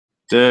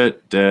Da,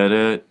 da,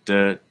 da,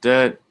 da,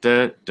 da,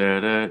 da, da,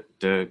 da,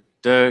 da,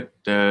 da,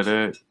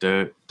 da,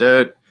 da,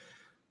 da.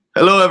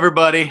 Hello,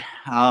 everybody.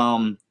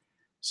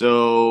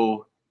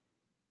 So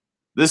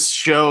this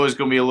show is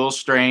going to be a little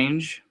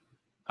strange.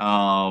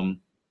 I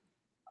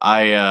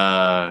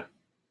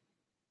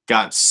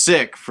got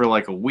sick for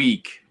like a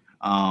week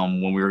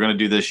when we were going to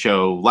do this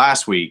show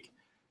last week,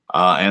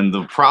 and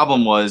the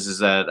problem is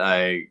that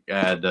I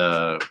had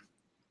a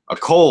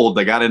cold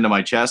that got into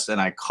my chest,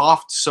 and I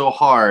coughed so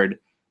hard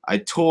I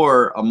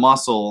tore a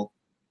muscle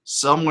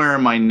somewhere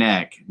in my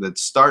neck that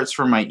starts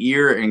from my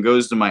ear and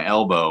goes to my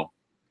elbow.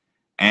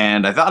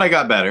 And I thought I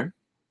got better.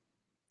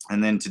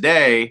 And then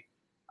today,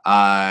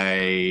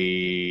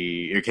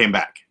 it came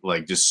back,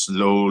 like just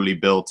slowly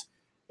built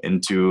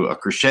into a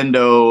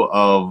crescendo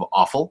of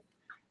awful.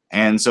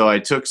 And so I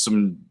took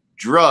some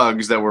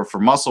drugs that were for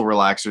muscle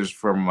relaxers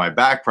for my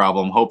back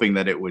problem, hoping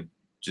that it would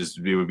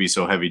be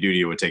so heavy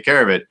duty it would take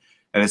care of it.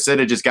 And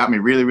instead, it just got me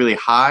really, really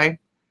high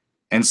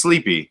and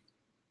sleepy.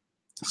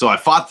 So I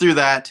fought through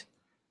that.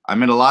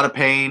 I'm in a lot of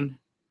pain,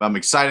 but I'm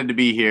excited to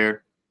be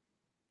here.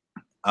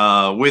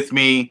 With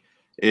me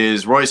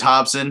is Royce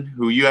Hobson,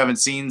 who you haven't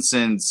seen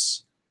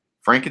since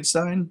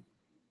Frankenstein.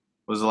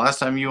 Was the last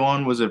time you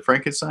on? Was it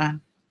Frankenstein?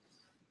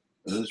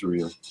 That is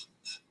real.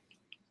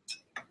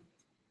 I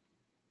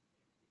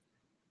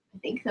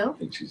think so. I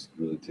think she's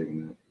really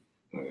taking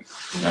that. Okay.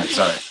 All right,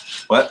 sorry.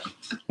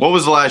 What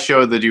was the last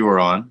show that you were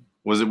on?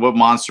 What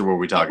monster were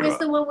we talking It was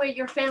about? the one where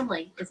your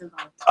family is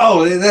involved.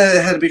 Oh,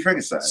 that had to be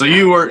Frankenstein. So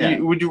you were Yeah.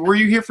 were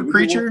you here for Did we do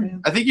Creature?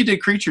 Wolfman? I think you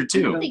did Creature I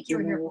too. think you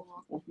were here for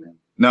Wolfman.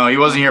 No, he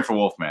wasn't here for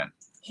Wolfman.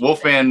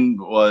 Wolfman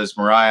was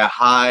Mariah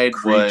Hyde.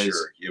 Creature.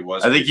 It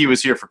was. I think he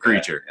was here for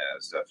Creature. Yeah,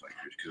 it's definitely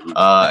Creature.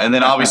 And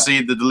then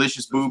obviously the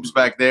delicious boobs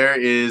back there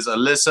is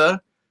Alyssa,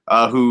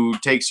 who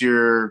takes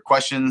your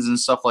questions and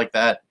stuff like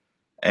that,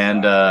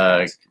 and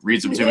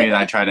reads them to me, and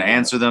I try to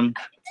answer them.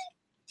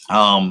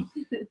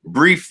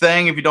 Brief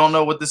thing, if you don't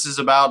know what this is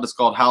about, it's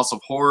called House of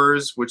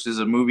Horrors, which is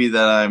a movie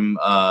that I'm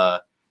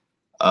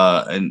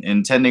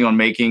intending on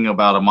making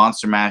about a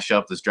monster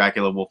mashup. That's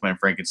Dracula, Wolfman,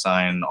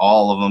 Frankenstein,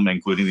 all of them,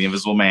 including the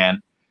Invisible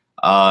Man.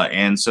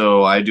 And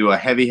so I do a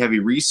heavy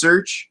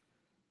research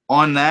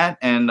on that.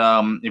 And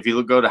if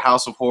you go to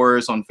House of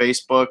Horrors on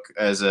Facebook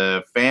as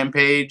a fan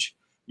page,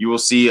 you will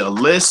see a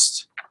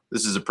list.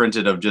 This is a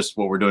printed of just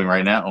what we're doing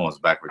right now. Oh, it's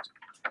backwards.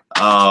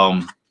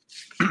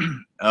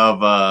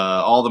 Of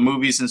all the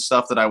movies and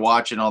stuff that I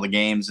watch and all the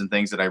games and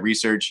things that I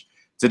research.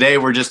 Today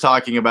we're just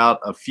talking about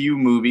a few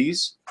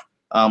movies.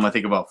 I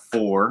think about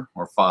 4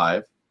 or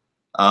 5.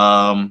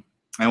 And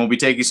we'll be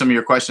taking some of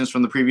your questions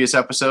from the previous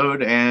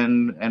episode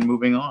and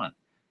moving on.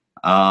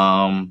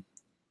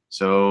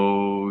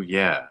 So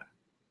yeah.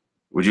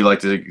 Would you like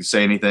to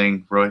say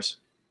anything, Royce?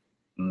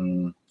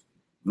 No,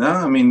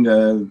 I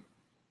mean,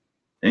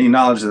 any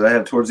knowledge that I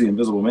have towards the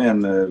Invisible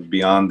Man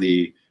beyond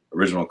the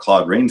original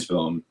Claude Rains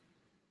film,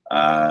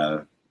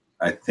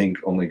 I think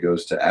only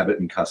goes to Abbott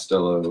and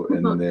Costello,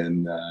 and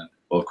then,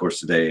 well, of course,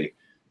 today.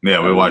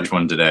 Yeah, we watched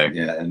one today.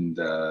 Yeah, and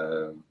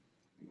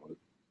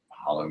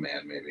Hollow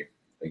Man, maybe. I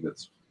think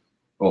that's,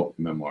 well,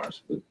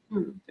 memoirs. But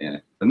yeah,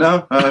 but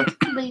no.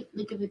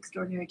 League of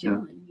Extraordinary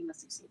Gentlemen. You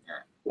must have seen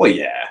that. Well,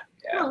 yeah.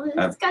 Well,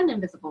 it's got an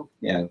invisible.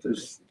 Yeah,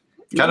 there's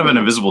Kind of an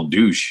invisible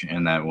douche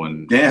in that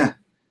one. Yeah,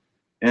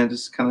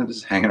 just kind of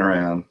just hanging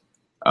around.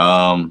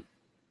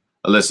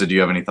 Alyssa, do you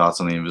have any thoughts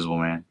on the Invisible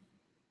Man?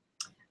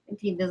 I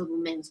think the Invisible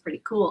Man is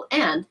pretty cool.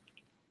 And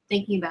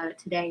thinking about it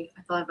today,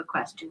 I thought of a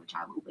question, which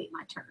I will wait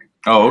my turn.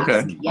 Oh,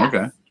 okay. Yes.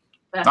 Okay.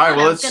 But All right,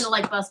 well, I'm gonna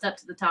like bust up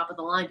to the top of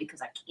the line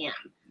because I can.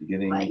 You get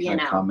any But, kind you of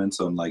know. comments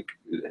on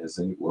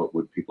what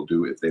would people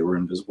do if they were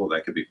invisible?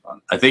 That could be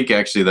fun. I think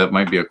actually that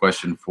might be a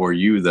question for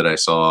you that I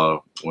saw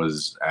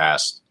was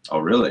asked. Oh,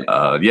 really?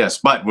 Yes,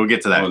 but we'll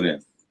get to that. Oh, yeah.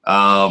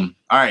 All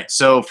right.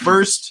 So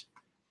first,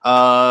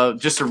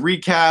 just to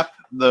recap,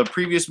 the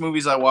previous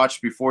movies I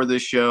watched before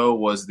this show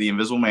was The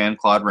Invisible Man,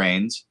 Claude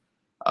Rains,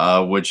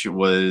 which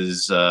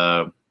was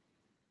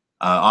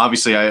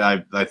obviously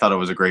I thought it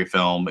was a great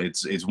film.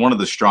 It's one of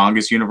the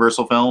strongest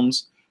Universal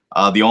films.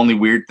 The only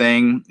weird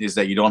thing is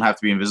that you don't have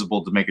to be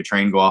invisible to make a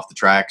train go off the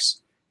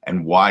tracks,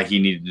 and why he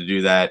needed to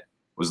do that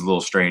was a little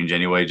strange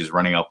anyway, just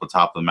running up the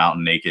top of the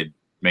mountain naked,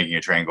 making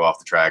a train go off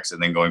the tracks,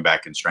 and then going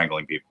back and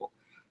strangling people.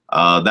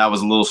 That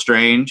was a little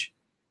strange.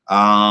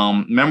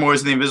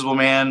 Memoirs of the Invisible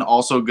Man,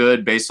 also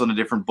good, based on a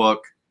different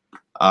book.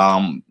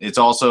 It's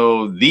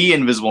also The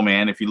Invisible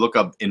Man. If you look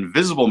up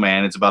Invisible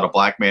Man, it's about a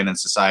black man in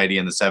society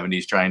in the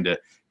 70s trying to,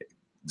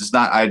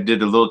 I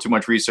did a little too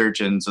much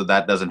research, and so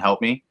that doesn't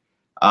help me.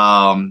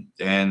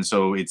 And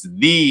so it's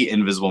The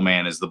Invisible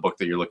Man is the book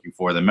that you're looking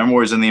for. The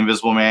Memoirs of the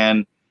Invisible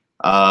Man,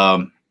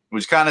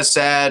 which kind of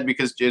sad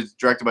because it's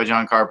directed by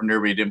John Carpenter,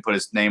 but he didn't put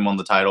his name on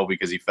the title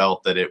because he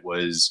felt that it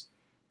was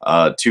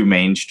too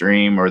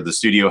mainstream, or the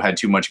studio had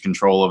too much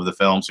control over the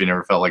film, so he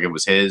never felt like it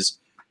was his.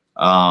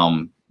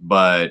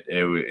 But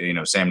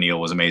it, Sam Neill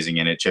was amazing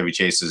in it. Chevy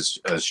Chase's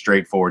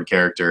straightforward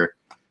character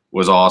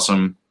was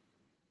awesome.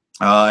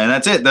 And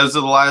that's it. Those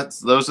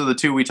are the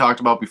two we talked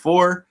about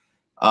before.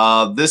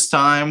 This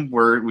time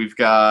we've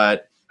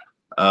got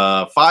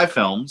 5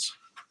 films,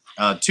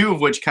 2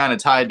 of which kind of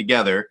tied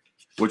together,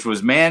 which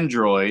was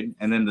Mandroid,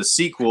 and then the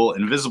sequel,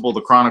 Invisible: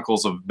 The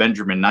Chronicles of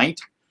Benjamin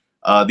Knight.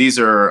 These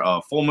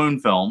are full moon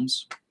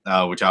films,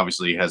 which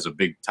obviously has a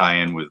big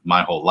tie-in with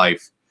my whole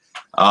life.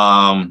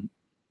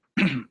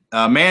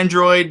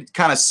 Mandroid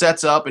kind of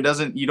sets up.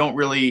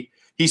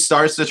 He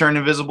starts to turn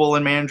invisible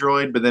in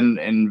Mandroid, but then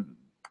in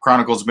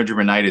Chronicles of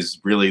Benjamin Knight is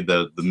really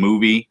the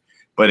movie,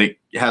 but it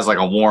has like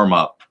a warm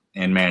up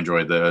in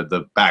Mandroid,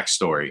 the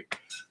backstory.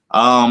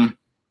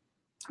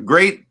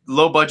 Great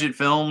low budget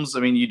films. I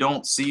mean, you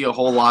don't see a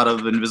whole lot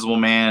of Invisible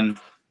Man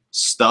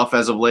stuff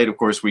as of late. Of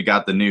course, we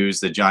got the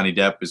news that Johnny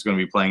Depp is going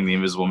to be playing the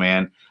Invisible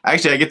Man.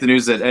 Actually, I get the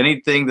news that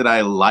anything that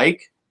I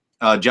like,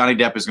 Johnny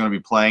Depp is going to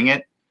be playing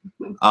it.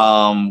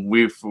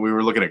 We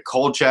were looking at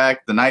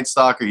Kolchak, the Night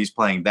Stalker. He's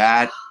playing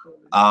that.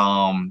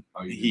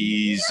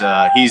 He's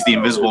the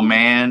Invisible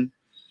Man.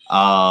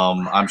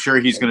 I'm sure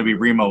he's going to be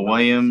Remo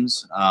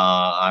Williams.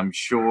 I'm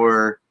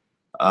sure.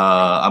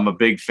 I'm a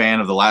big fan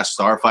of The Last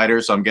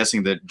Starfighter, so I'm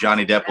guessing that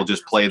Johnny Depp will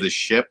just play the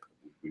ship.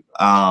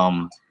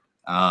 I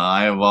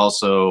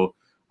loved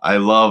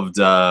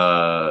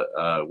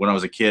when I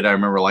was a kid. I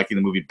remember liking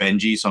the movie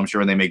Benji, so I'm sure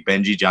when they make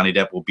Benji, Johnny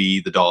Depp will be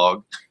the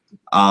dog.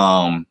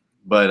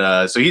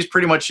 So he's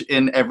pretty much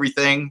in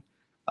everything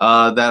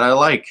that I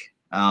like,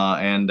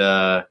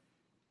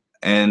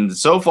 and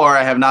so far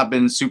I have not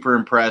been super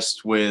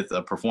impressed with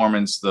a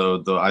performance.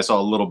 Though I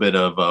saw a little bit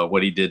of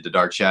what he did to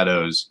Dark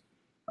Shadows,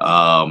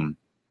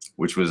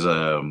 which was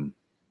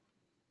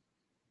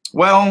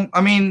well,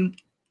 I mean,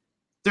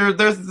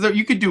 there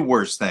you could do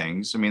worse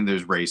things. I mean,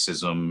 there's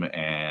racism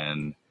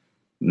and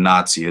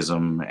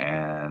Nazism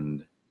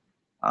and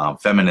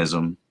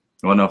feminism.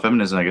 Well, no,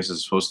 feminism, I guess,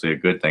 is supposed to be a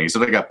good thing. So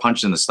they got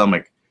punched in the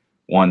stomach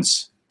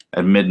once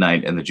at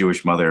midnight, and the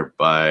Jewish mother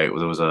there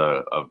was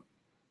a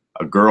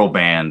girl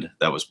band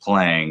that was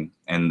playing,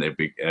 and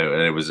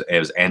it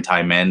was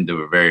anti-men. They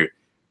were very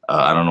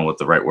I don't know what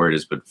the right word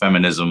is, but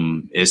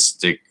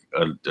feminism-istic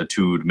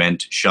attitude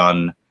meant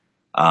shun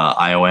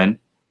ION.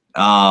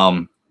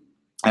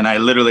 And I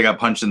literally got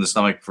punched in the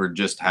stomach for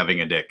just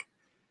having a dick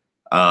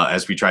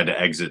as we tried to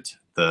exit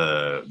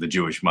the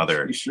Jewish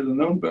mother. You should have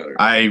known better.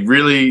 I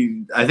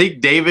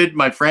think David,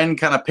 my friend,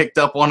 kind of picked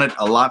up on it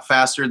a lot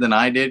faster than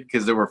I did,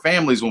 because there were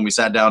families when we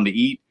sat down to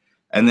eat,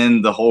 and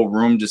then the whole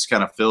room just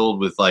kind of filled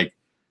with like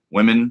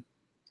women,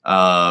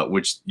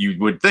 which you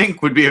would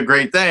think would be a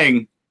great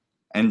thing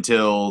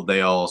until they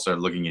all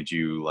started looking at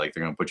you like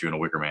they're going to put you in a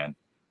wicker man.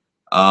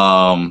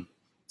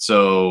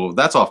 So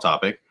that's off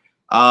topic.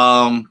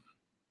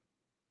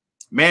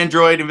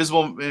 Mandroid,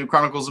 Invisible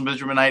Chronicles of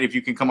Benjamin Knight, if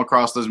you can come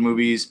across those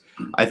movies.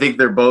 I think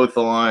they're both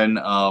on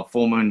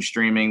Full Moon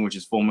Streaming, which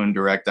is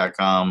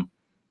fullmoondirect.com.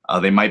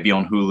 They might be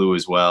on Hulu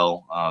as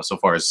well, so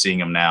far as seeing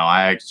them now.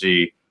 I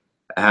actually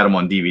had them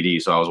on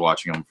DVD, so I was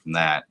watching them from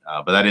that.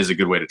 But that is a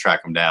good way to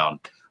track them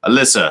down.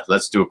 Alyssa,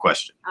 let's do a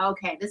question.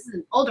 Okay, this is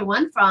an older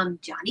one from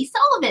Johnny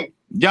Sullivan.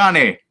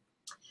 Johnny.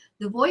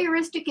 The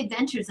voyeuristic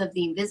adventures of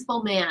the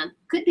Invisible Man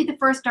could be the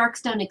first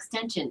Darkstone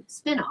extension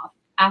spin-off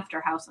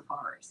after House of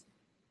Horrors.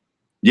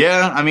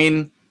 Yeah, I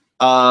mean,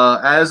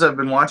 as I've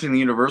been watching the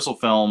Universal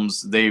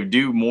films, they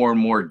do more and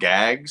more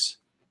gags.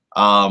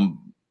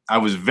 I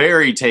was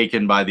very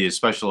taken by the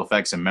special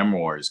effects in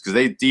Memoirs,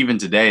 because even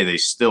today they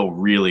still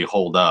really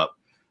hold up.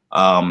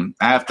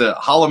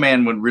 Hollow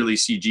Man went really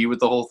CG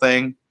with the whole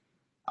thing,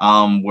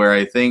 where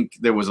I think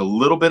there was a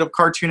little bit of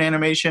cartoon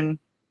animation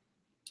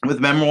with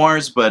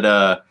Memoirs,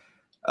 but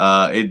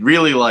it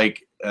really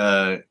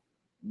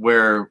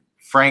where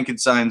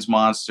Frankenstein's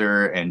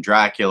monster and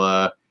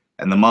Dracula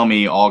and the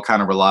Mummy all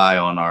kind of rely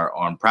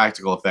on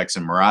practical effects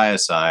in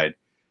Mariah's side.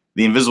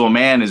 The Invisible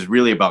Man is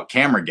really about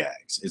camera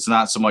gags. It's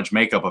not so much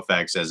makeup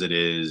effects as it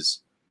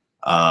is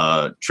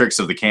tricks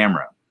of the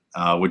camera,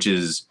 which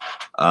is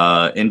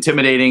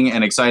intimidating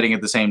and exciting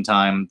at the same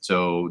time.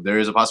 So there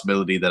is a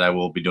possibility that I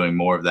will be doing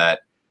more of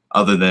that,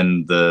 other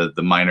than the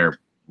minor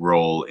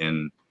role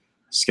in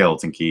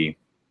Skeleton Key,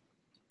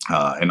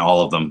 in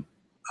all of them,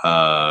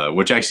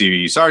 which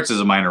actually starts as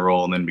a minor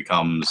role and then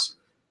becomes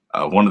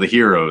one of the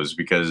heroes,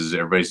 because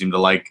everybody seemed to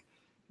like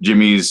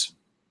Jimmy's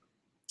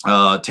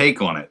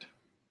take on it,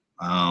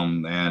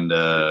 and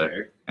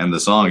the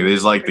song. They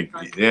just like they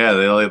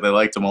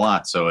liked him a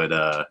lot,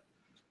 so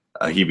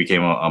he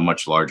became a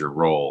much larger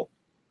role.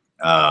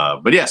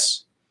 But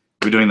yes,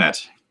 we're doing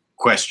that.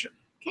 Question.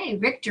 Okay,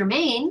 Rick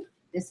Germain.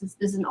 This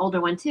is an older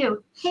one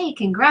too. Hey,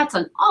 congrats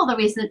on all the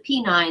recent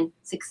P9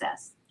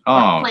 success.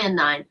 Oh, Plan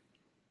 9.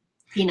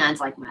 P9's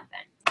like my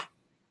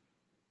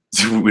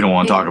thing. We don't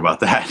want to talk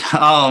about that.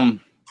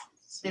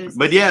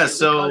 But yeah,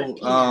 so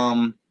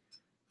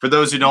for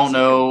those who don't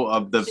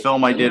know, the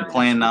film I did,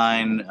 Plan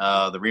 9,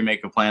 the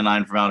remake of Plan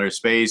 9 from Outer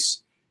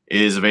Space,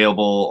 is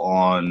available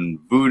on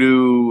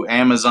Vudu,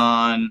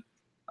 Amazon,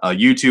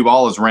 YouTube.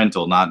 All is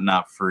rental,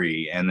 not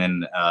free. And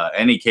then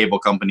any cable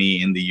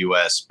company in the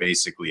US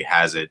basically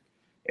has it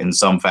in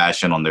some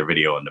fashion on their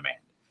video on demand.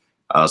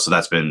 So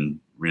that's been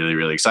really,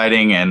 really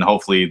exciting, and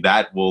hopefully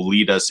that will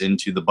lead us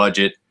into the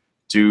budget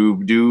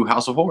to do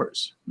House of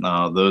Horrors.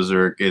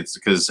 It's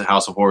because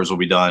House of Horrors will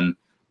be done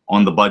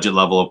on the budget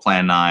level of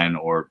Plan 9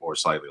 or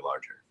slightly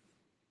larger.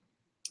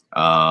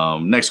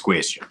 Next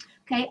question.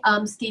 Okay,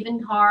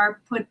 Stephen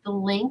Carr put the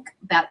link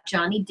about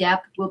Johnny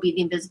Depp will be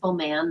the Invisible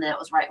Man. That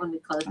was right when we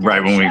closed.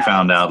 Right when we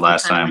found out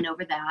last time. Went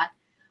over that.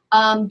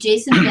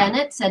 Jason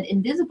Bennett said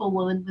Invisible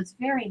Woman was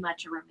very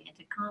much a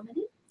romantic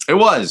comedy. It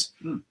was.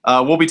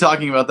 We'll be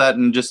talking about that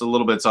in just a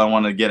little bit, so I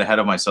want to get ahead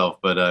of myself.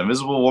 But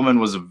Invisible Woman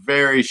was a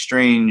very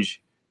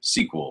strange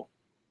sequel.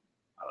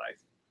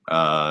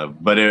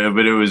 But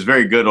it was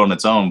very good on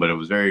its own. But it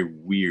was very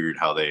weird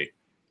how they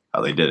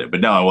did it. But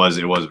no,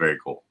 it was very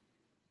cool.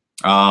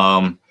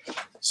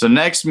 So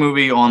next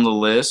movie on the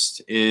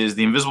list is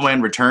The Invisible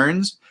Man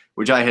Returns,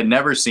 which I had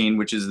never seen,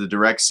 which is the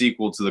direct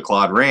sequel to the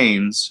Claude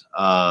Rains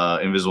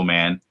Invisible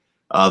Man.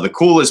 The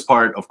coolest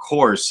part, of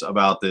course,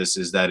 about this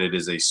is that it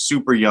is a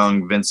super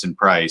young Vincent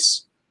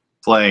Price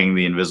playing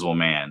the Invisible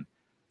Man.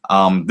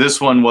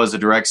 This one was a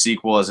direct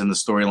sequel, as in the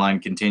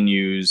storyline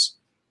continues,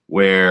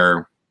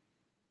 where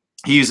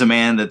he's a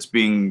man that's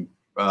being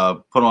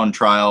put on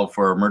trial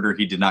for a murder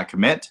he did not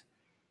commit.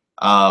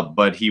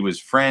 But he was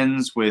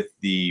friends with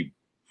the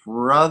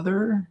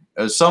brother,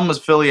 some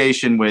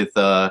affiliation with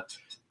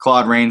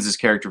Claude Rains'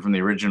 character from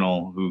the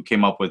original, who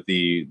came up with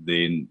the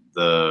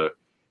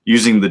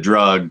using the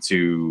drug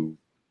to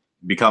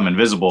become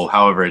invisible.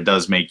 However, it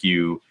does make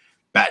you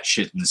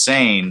batshit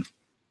insane.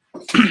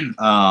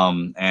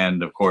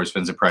 And of course,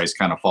 Vincent Price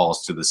kind of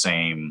falls to the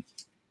same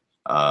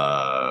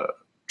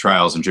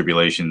trials and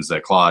tribulations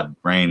that Claude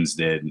Rains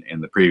did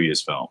in the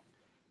previous film.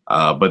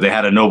 But they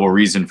had a noble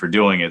reason for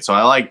doing it. So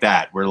I like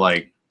that. We're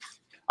like,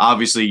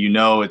 obviously,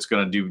 it's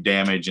going to do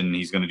damage and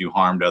he's going to do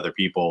harm to other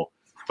people.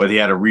 But he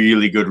had a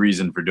really good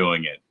reason for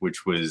doing it,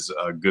 which was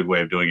a good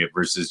way of doing it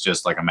versus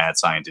just like a mad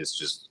scientist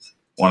just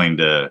wanting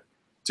to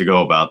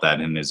go about that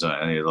and is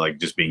like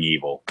just being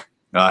evil.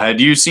 Had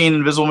you seen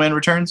Invisible Man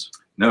Returns?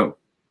 No,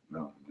 I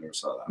never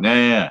saw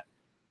that.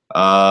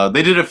 Yeah.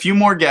 They did a few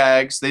more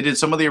gags. They did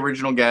some of the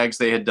original gags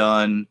they had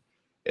done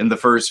in the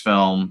first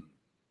film,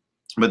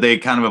 but they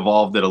kind of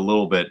evolved it a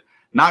little bit.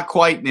 Not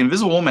quite. The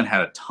Invisible Woman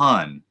had a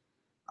ton.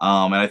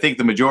 And I think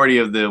the majority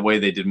of the way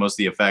they did most of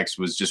the effects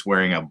was just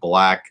wearing a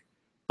black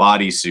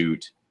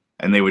bodysuit,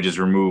 and they would just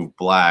remove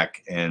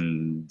black.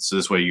 And so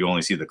this way you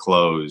only see the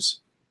clothes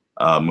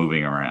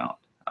moving around.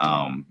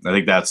 I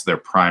think that's their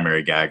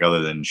primary gag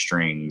other than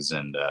strings.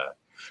 And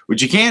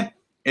which you can't,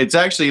 it's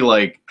actually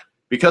like,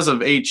 because of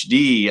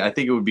HD, I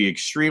think it would be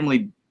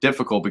extremely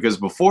difficult because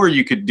before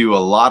you could do a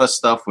lot of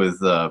stuff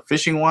with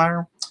fishing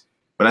wire.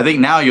 But I think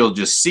now you'll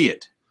just see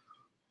it.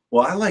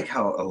 Well, I like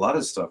how a lot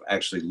of stuff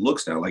actually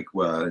looks now, like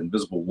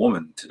Invisible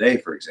Woman today,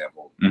 for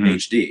example,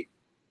 HD.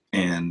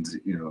 And,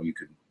 you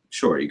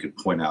could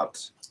point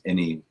out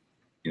any,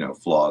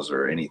 flaws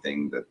or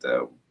anything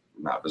that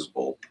not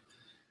visible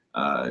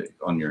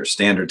on your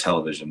standard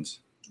televisions.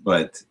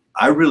 But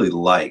I really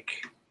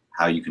like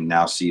how you can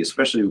now see,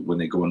 especially when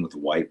they go in with the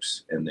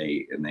wipes and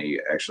they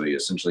actually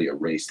essentially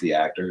erase the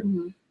actor,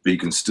 but you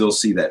can still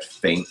see that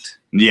faint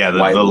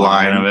the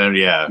line of it.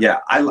 Yeah,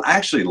 I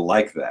actually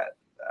like that.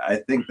 I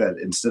think that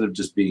instead of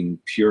just being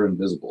pure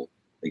invisible,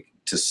 like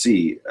to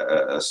see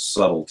a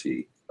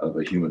subtlety of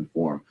a human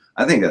form,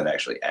 I think that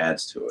actually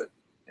adds to it.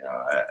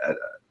 I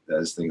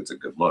just think it's a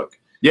good look.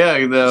 Yeah,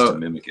 just to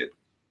mimic it.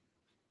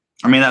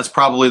 I mean, that's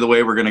probably the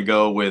way we're going to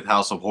go with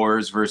House of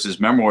Horrors versus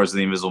Memoirs of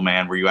the Invisible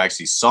Man, where you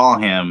actually saw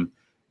him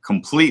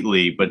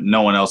completely, but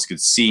no one else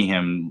could see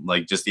him.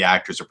 Like, just the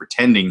actors are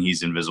pretending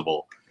he's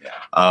invisible.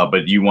 Yeah.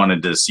 But you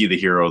wanted to see the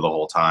hero the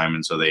whole time,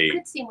 and so they. You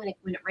could see when it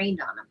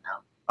rained on him,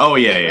 though. Oh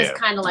yeah, it was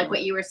kind of like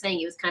what you were saying.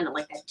 It was kind of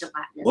like that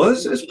gelatinous. Well,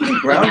 it's pretty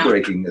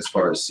groundbreaking as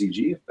far as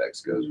CG effects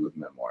goes with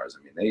Memoirs.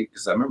 I mean,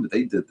 because I remember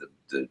they did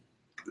the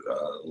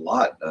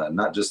lot,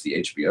 not just the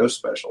HBO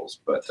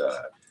specials, but.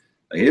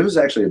 It was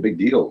actually a big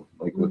deal,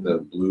 like with the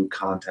blue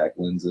contact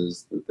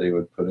lenses that they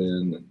would put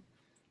in, and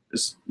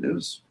it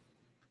was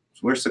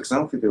where I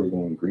don't think they were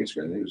going green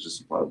screen. I think it was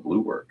just a lot of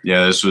blue work.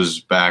 Yeah, this was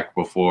back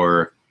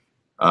before,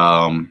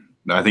 I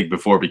think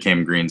before it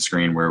became green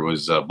screen, where it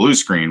was blue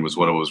screen was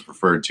what it was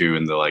referred to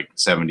in the like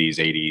 70s,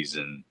 80s,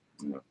 and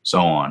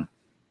so on.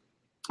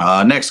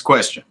 Next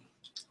question.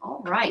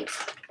 All right.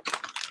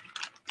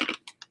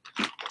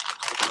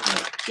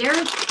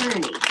 Derek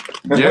Kearney.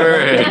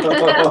 Derek.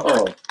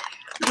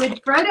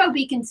 Would Frodo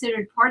be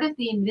considered part of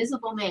the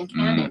Invisible Man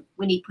canon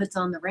when he puts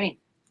on the ring?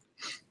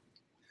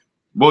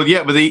 Well,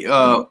 yeah, but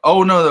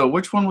oh no,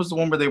 which one was the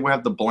one where they would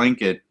have the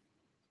blanket?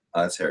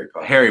 That's Harry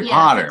Potter. Harry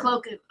Potter. The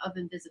cloak of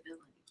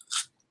invisibility.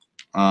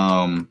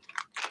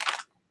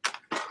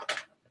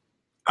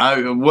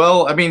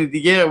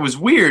 It was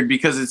weird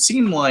because it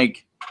seemed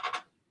like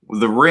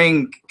the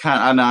ring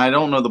and I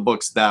don't know the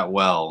books that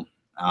well,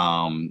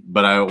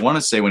 but I want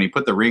to say when he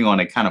put the ring on,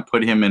 it kind of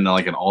put him in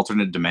like an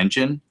alternate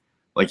dimension.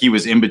 Like he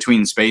was in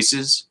between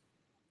spaces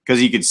because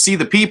he could see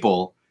the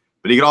people,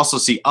 but he could also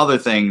see other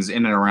things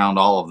in and around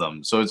all of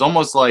them. So it's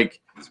almost like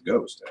he's a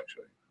ghost,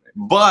 actually.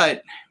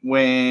 But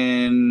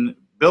when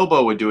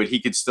Bilbo would do it, he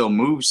could still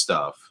move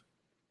stuff.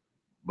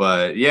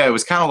 But yeah, it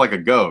was kind of like a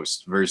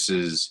ghost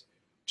versus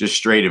just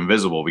straight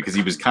invisible, because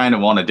he was kind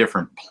of on a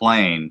different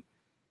plane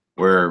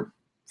where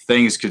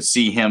things could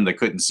see him that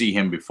couldn't see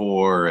him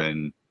before.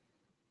 And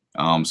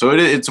so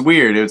it's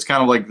weird. It's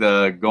kind of like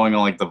going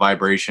on like the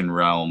vibration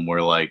realm,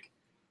 where like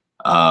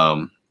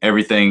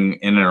everything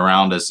in and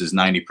around us is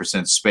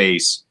 90%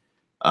 space,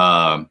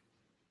 and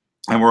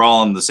we're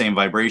all on the same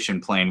vibration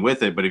plane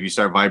with it. But if you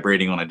start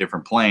vibrating on a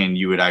different plane,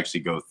 you would actually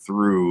go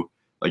through,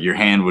 like your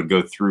hand would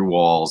go through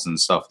walls and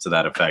stuff to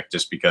that effect,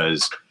 just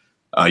because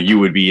you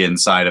would be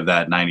inside of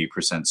that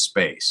 90%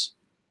 space.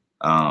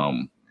 I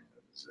think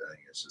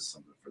it's just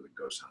something for the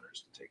ghost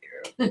hunters to take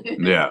care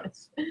of. Yeah.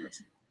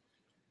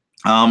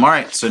 All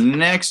right. So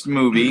next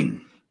movie,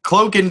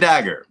 Cloak and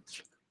Dagger.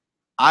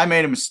 I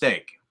made a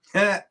mistake.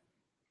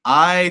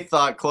 I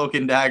thought Cloak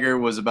and Dagger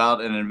was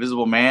about an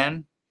invisible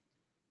man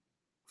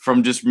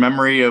from just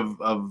memory of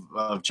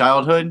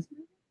childhood.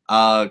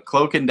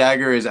 Cloak and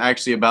Dagger is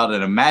actually about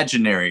an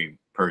imaginary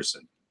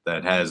person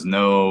that has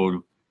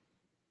no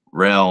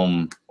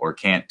realm or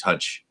can't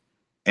touch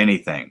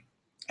anything.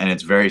 And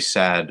it's a very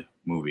sad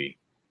movie.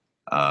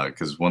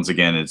 Because once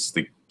again, it's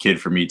the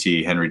kid from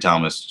E.T., Henry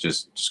Thomas,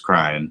 just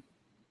crying.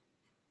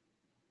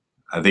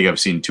 I think I've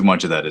seen too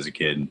much of that as a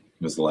kid. It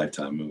was a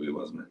Lifetime movie,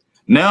 wasn't it?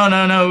 No.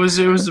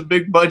 It was a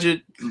big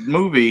budget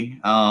movie.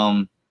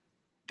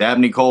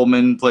 Dabney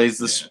Coleman plays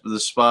the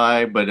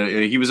spy, but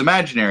he was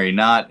imaginary,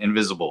 not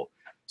invisible.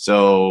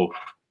 So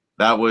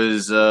that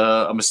was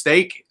a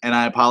mistake, and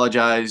I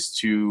apologize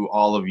to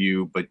all of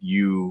you, but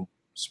you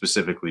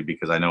specifically,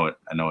 because I know it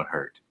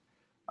hurt.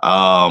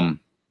 But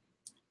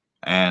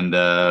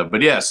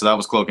yeah, so that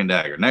was Cloak and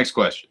Dagger. Next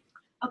question.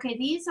 Okay,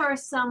 these are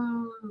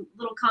some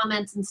little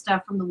comments and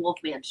stuff from the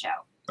Wolfman show.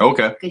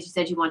 Okay. Because you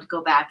said you want to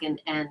go back and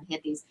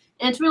hit these.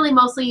 And it's really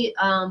mostly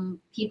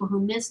people who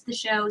missed the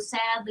show.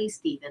 Sadly,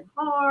 Stephen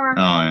Harr.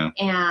 Oh,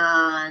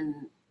 yeah.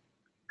 And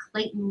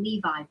Clayton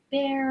Levi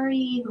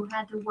Berry, who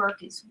had to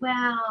work as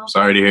well.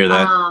 Sorry to hear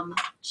that.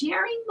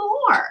 Jerry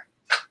Moore,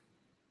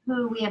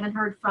 who we haven't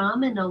heard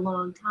from in a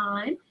long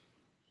time.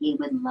 He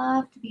would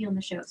love to be on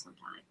the show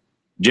sometime.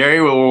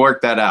 Jerry, we'll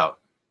work that out.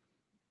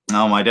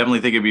 I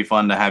definitely think it'd be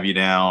fun to have you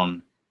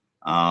down,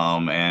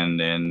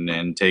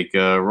 and take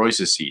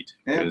Royce's seat,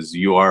 because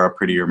you are a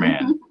prettier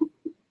man.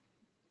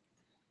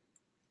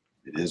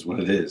 It is what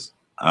it is.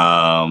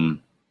 But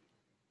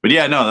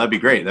yeah, no, that'd be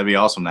great. That'd be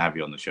awesome to have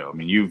you on the show. I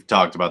mean, you've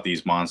talked about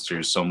these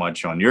monsters so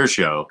much on your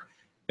show,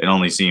 it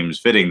only seems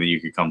fitting that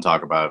you could come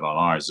talk about it on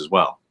ours as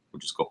well,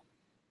 which is cool.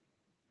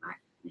 All right,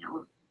 now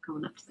we're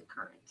going up to the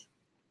current.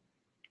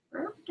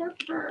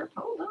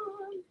 Hold on.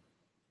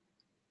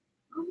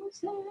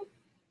 Almost there.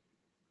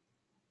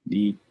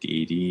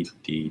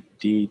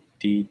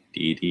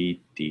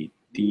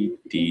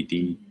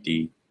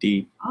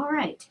 All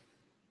right.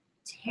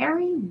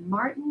 Terry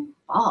Martin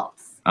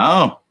Balls.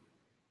 Oh,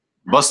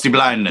 Busty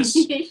Blindness.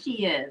 Yes,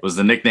 she is. Was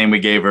the nickname we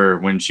gave her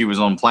when she was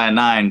on Plan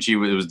 9. It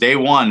was day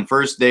one,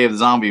 first day of the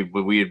zombie,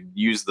 but we had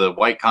used the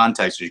white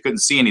contacts so she couldn't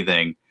see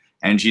anything.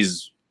 And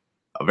she's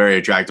a very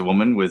attractive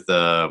woman with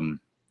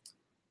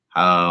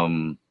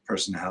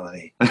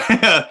personality.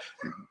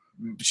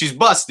 She's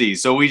busty,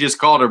 so we just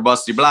called her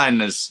Busty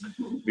Blindness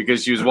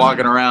because she was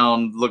walking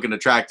around looking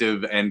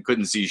attractive and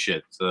couldn't see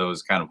shit. So it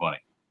was kind of funny.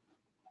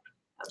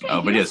 Okay,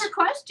 but here's yes. her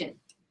question.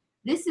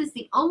 This is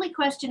the only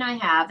question I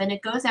have, and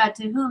it goes out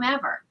to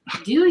whomever.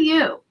 Do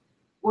you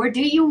or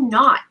do you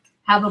not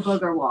have a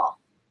booger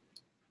wall?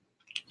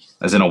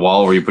 As in a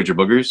wall where you put your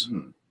boogers?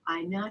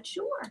 I'm not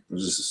sure. I'll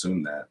just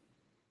assume that.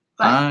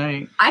 But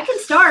I can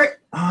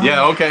start.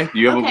 Yeah, okay.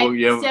 You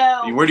have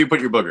so, where do you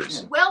put your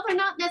boogers? Well, they're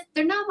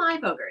not my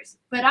boogers,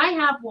 but I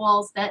have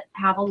walls that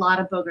have a lot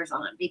of boogers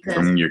on them because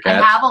From your I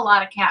cats? have a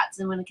lot of cats,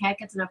 and when a cat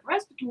gets enough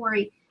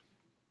respiratory,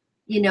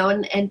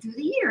 and through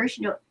the years,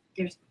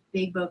 there's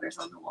big boogers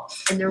on the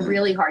walls, and they're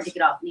really hard to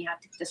get off, and you have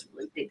to just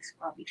really big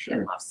scrubby get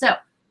them off. So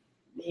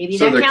maybe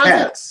So that they're counts.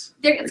 cats.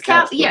 It's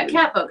They're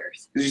cat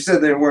boogers. Because you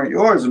said they weren't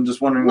yours. I'm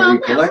just wondering, Well, are you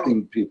no.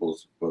 collecting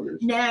people's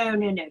boogers? No,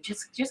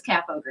 just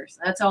cat boogers.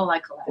 That's all I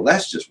collect. Well,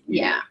 that's just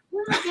weird. Yeah.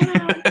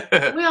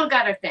 Well, we all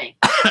got our thing.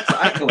 So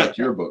I collect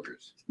your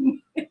boogers.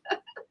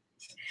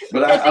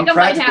 But I I'm think I might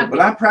practical. have But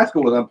I'm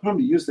practical with them. Put them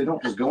to use. They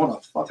don't just go on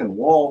a fucking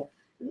wall.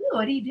 Ooh,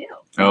 what do you do?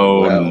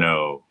 Oh, Well.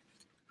 no.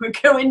 We're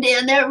going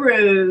down that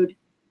road.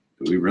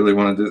 Do we really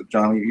want to do,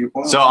 Johnny?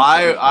 So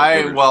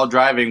I while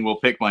driving, will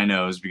pick my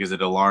nose because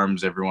it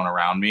alarms everyone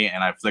around me,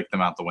 and I flick them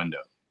out the window.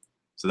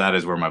 So that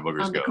is where my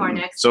boogers On the go. car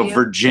next So to you?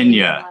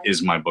 Virginia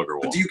is my booger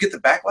wall. But do you get the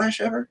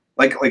backlash ever?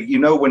 Like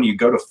when you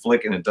go to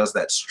flick and it does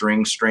that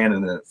string strand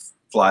and then it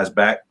flies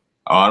back?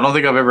 Oh, I don't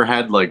think I've ever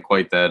had like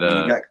quite that.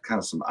 You got kind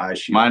of some eye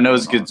shield. My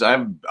nose going on. gets. I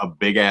have a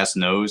big ass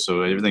nose,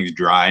 so everything's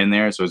dry in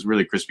there. So it's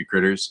really crispy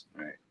critters.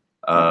 Right.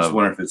 I just Uh,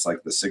 wondering if it's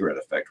like the cigarette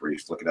effect where you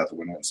flick it out the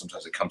window and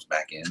sometimes it comes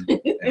back in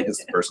and hits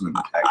the person in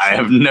the back. I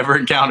have never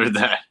encountered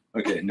that.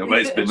 Okay,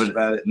 nobody's bitched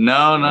about it.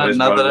 No, Nobody's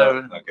not brought that it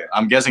I've. up? Okay.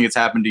 I'm guessing it's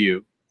happened to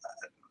you.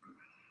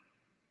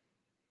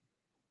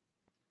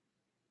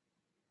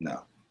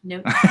 No.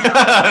 Nope.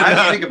 I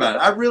didn't think about it.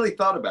 I really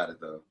thought about it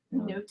though.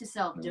 Note to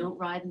self: don't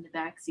ride in the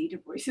back seat of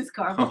Royce's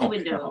car with the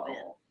window open.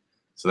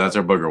 So that's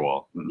our booger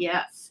wall.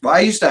 Yes. Well, I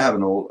used to have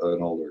an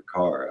older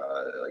car,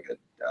 like a.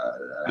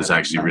 This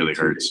actually really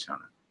 92 hurts. Daytona.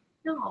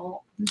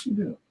 No. Yes, you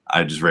do.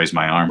 I just raised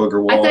my arm. Booger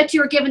I wall. thought you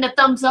were giving a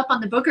thumbs up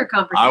on the booger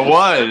conversation. I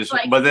was,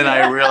 Like- but then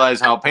I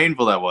realized how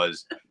painful that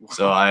was.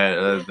 So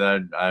I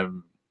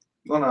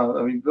Well, no,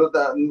 I mean, but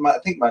I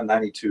think my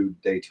 '92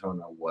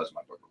 Daytona was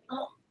my booger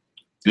wall.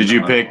 did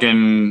you pick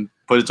and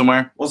put it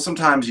somewhere? Well,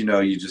 sometimes you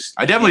just.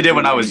 I definitely did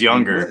when I was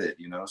can't do anything younger.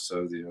 With it,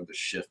 so the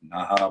shift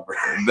knob.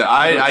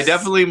 I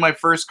definitely my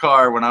first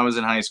car when I was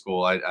in high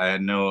school. I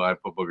know I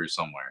put boogers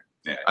somewhere.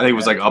 Yeah, I think it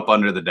was like up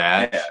under the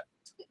dash. Yeah.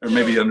 Or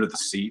maybe under the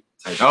seat.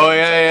 Oh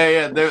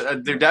yeah.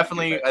 They're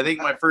definitely. I think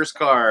my first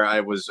car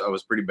I was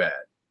pretty bad.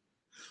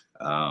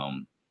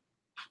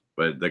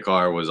 But the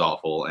car was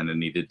awful and it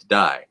needed to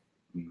die.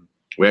 Mhm.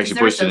 We actually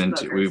Deserve pushed it those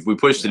into boogers. we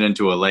pushed it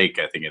into a lake.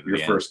 I think at Your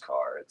the end. first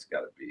car, it's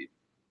got to be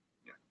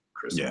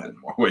christened Yeah. in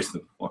more ways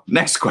than one.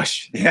 Next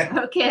question. Yeah.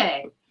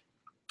 Okay.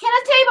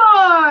 Kenneth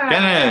Tabor.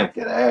 Kenneth.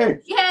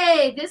 G'day.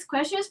 Yay! This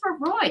question is for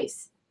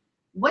Royce.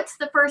 What's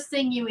the first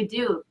thing you would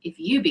do if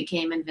you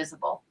became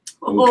invisible?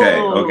 Okay.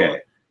 Oh.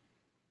 Okay.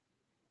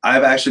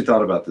 I've actually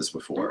thought about this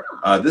before.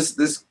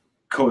 This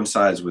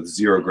coincides with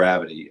zero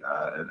gravity,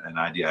 an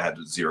idea I had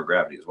with zero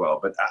gravity as well.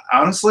 But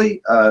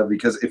honestly,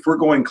 because if we're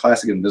going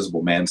classic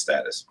Invisible Man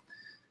status,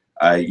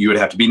 you would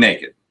have to be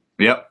naked.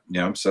 Yep.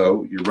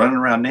 So you're running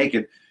around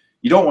naked.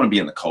 You don't want to be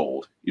in the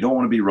cold. You don't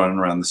want to be running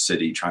around the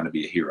city trying to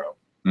be a hero.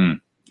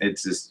 Mm.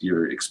 It's just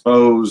you're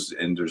exposed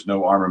and there's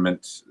no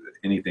armament.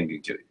 Anything can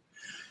kill you.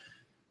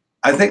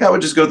 I think I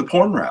would just go the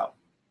porn route.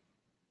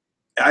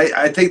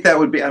 I think that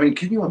would be. I mean,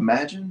 can you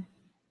imagine?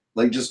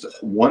 Like just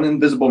one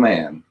invisible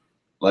man,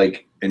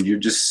 and you're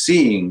just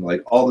seeing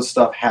all the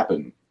stuff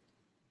happen,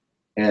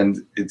 and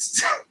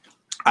it's.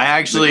 I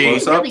actually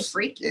It's really close-ups.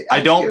 freaky. I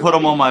don't put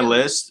them on my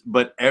list,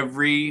 but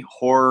every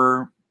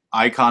horror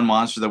icon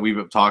monster that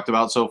we've talked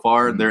about so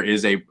far, Mhm. there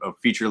is a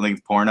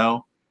feature-length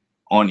porno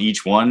on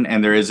each one,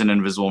 and there is an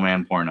Invisible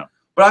Man porno.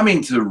 But I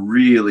mean, to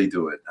really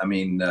do it, I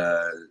mean,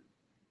 I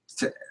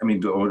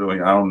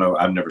don't know.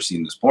 I've never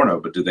seen this porno,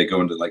 but do they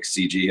go into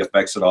CG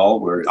effects at all?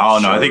 Where it Oh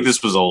no, I think shows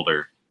this was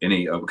older.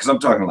 any because I'm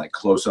talking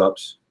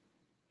close-ups.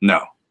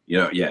 No,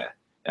 Yeah,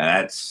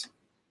 that's.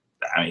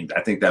 I mean,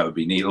 I think that would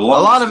be neat. a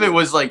lot of it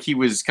was he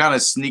was kind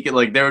of sneaking.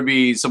 There would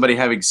be somebody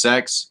having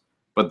sex,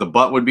 but the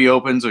butt would be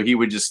open, so he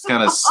would just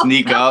kind of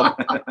sneak up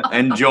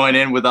and join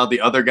in without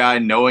the other guy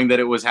knowing that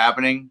it was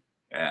happening.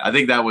 Yeah. I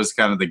think that was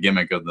kind of the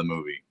gimmick of the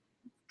movie.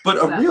 But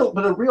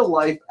a real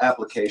life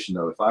application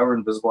though, if I were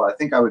invisible, I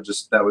think that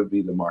would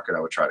be the market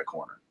I would try to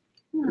corner.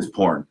 Is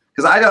porn.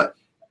 Because I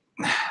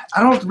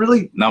don't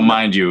really Now,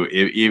 mind you,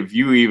 if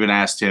you even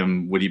asked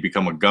him, would he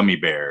become a gummy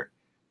bear?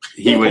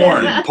 He would.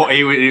 Porn.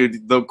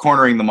 The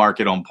cornering the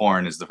market on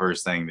porn is the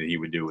first thing that he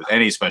would do with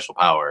any special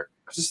power.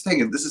 I was just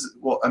thinking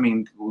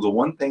the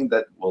one thing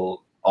that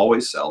will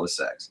always sell is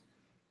sex.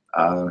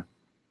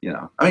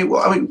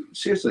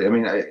 Seriously,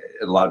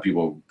 a lot of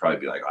people would probably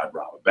be like, I'd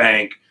rob a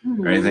bank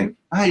or anything.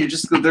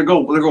 They're go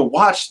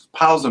watch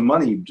piles of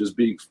money just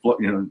being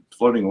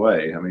floating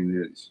away. I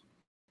mean, it's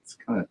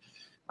kind of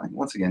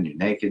once again, you're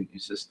naked.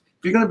 It's just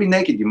if you're gonna be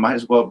naked, you might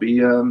as well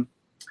be.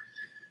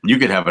 You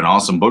could have an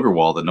awesome booger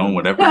wall that no one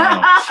would ever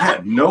know.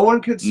 Yeah, no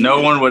one could. See No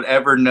it. one would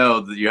ever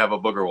know that you have a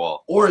booger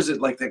wall. Or is it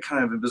like that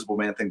kind of Invisible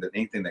Man thing that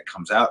anything that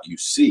comes out you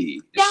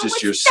see? It's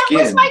just your That skin.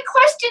 was my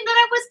question that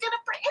I was going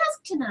to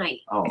ask tonight.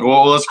 Oh.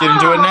 Well, let's get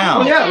into it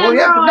now. Oh,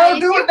 yeah, but no,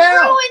 do it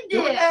now. Ruined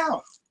Do it it.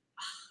 now.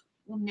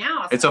 Well,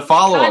 now It's a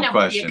follow-up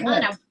question. You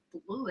kind of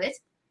blew it.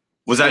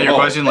 Was that your Oh.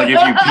 question? If you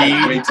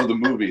pee? Wait till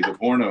the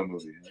porno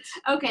movie.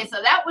 Okay,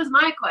 so that was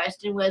my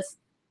question: was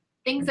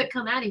things that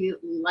come out of you,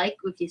 like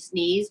if you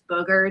sneeze,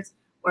 boogers,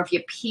 or if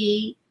you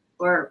pee,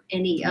 or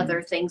any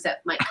other things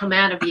that might come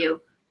out of you,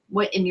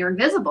 and you're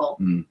invisible.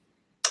 Mm.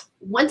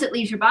 Once it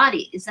leaves your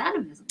body, is that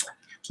invisible?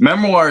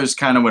 Memoirs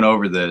kind of went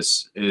over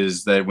this.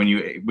 Is that when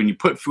you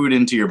put food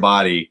into your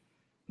body,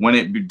 when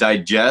it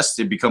digests,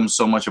 it becomes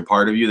so much a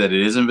part of you that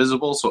it is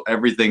invisible. So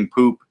everything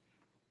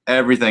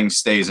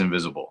stays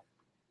invisible.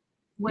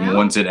 Well,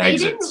 Once it they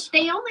exits.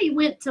 didn't. They only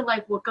went to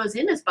what goes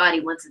in his body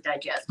once it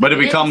digests. But it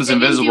They didn't- becomes they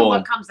didn't do invisible.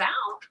 what comes out.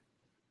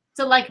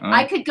 So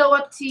I could go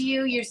up to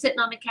you. You're sitting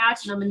on the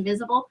couch, and I'm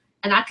invisible,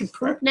 and I could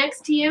poop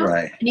next to you,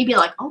 Right. and you'd be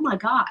like, "Oh my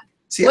god,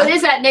 See, what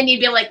is that?" And then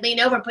you'd be like, lean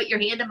over, and put your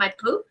hand in my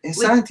poop.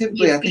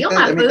 scientifically, you I think feel that,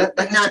 my I mean, poop, that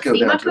but has to not go see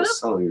down my to a poop?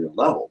 cellular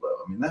level,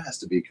 though. I mean, that has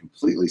to be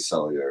completely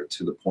cellular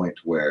to the point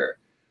where,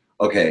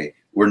 okay,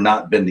 we're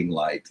not bending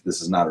light.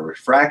 This is not a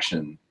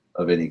refraction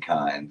of any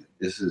kind.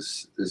 This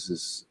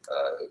is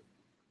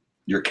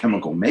your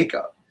chemical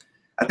makeup.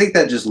 I think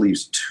that just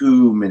leaves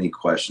too many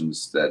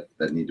questions that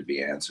need to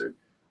be answered.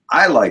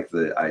 I like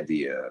the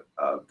idea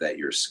of that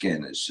your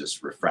skin is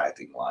just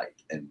refracting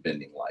light and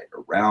bending light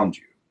around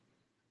you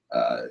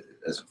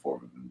as a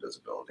form of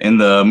invisibility. In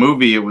the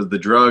movie, it was the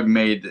drug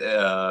made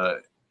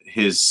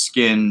his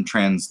skin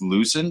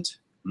translucent.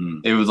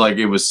 Mm.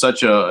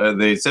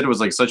 They said it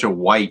was such a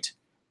white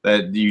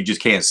that you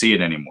just can't see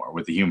it anymore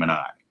with the human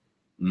eye.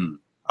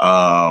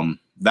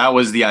 That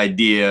was the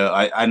idea.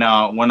 I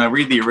know when I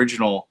read the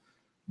original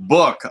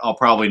book, I'll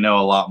probably know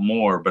a lot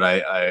more. But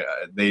I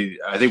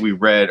think we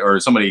read, or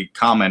somebody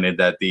commented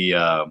that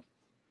the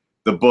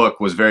book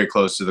was very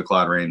close to the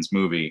Claude Rains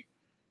movie,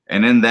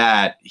 and in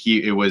that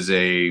it was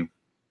a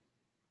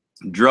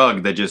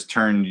drug that just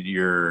turned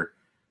your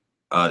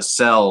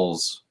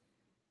cells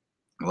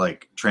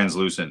like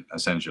translucent,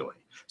 essentially.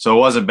 So it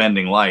wasn't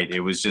bending light. It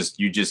was just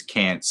you just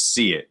can't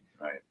see it.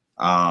 Right.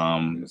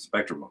 The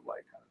spectrum of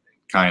light kind of thing.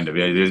 Kind of.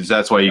 Yeah,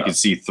 that's why you could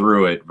see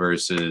through it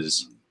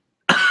versus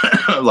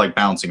like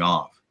bouncing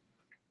off.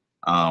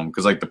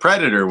 Because like the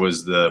Predator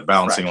was the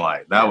bouncing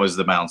light. That was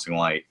the bouncing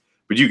light.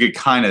 But you could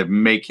kind of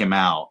make him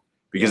out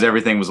because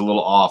everything was a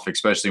little off,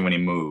 especially when he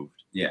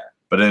moved. Yeah.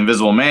 But in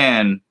Invisible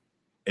Man,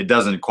 it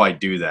doesn't quite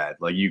do that.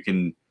 Like you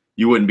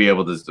wouldn't be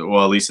able to,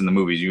 well, at least in the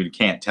movies, you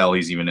can't tell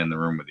he's even in the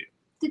room with you.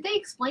 Did they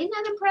explain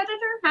that in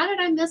Predator? How did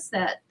I miss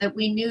that? That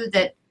we knew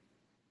that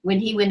when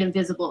he went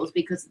invisible, it was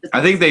because of the.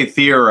 I think they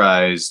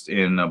theorized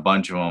in a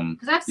bunch of them.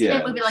 Because I've seen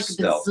that movie like a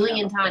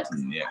bazillion times.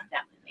 Yeah.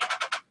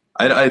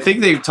 I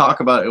think they talk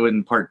about it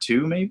in part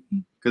 2, maybe,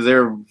 because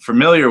they're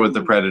familiar with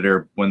the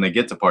Predator when they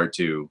get to part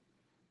 2.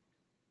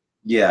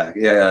 Yeah,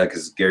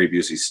 because Gary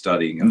Busey's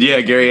studying him. Yeah,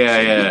 Gary,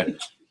 yeah.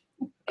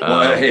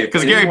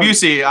 Because Gary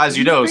Busey, as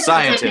you know,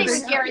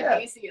 scientist. Gary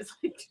Busey is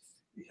like.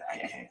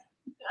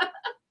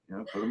 You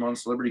know, put him on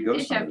Celebrity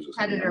Ghost Hunters.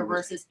 Predator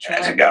versus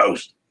as a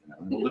ghost. You know,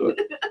 he'll do it.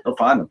 He'll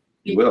find him.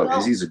 He will,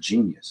 because he's a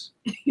genius.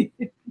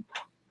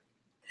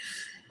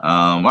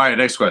 All right,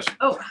 next question.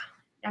 Oh,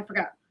 I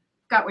forgot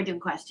we're doing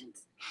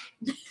questions.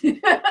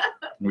 We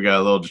got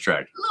a little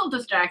distracted.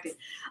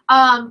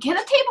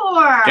 Kenneth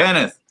Tabor.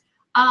 Kenneth.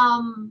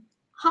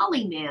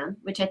 Holly Man,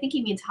 which I think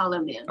he means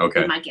Hollow Man.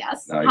 Okay. Is my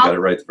guess. No, you got it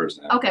right the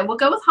first time. Okay, we'll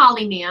go with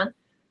Holly Man.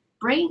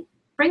 Bring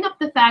up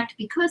the fact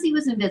because he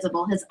was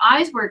invisible, his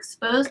eyes were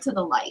exposed to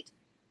the light.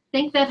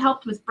 Think that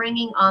helped with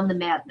bringing on the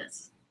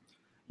madness.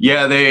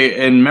 Yeah,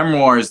 in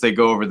Memoirs they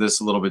go over this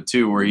a little bit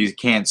too, where he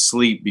can't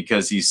sleep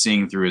because he's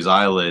seeing through his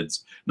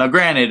eyelids. Now,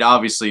 granted,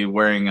 obviously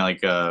wearing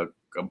like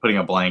putting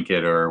a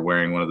blanket or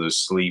wearing one of those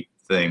sleep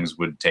things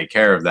would take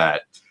care of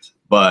that.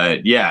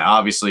 But yeah,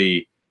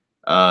 obviously,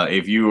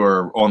 if you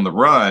were on the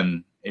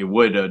run, it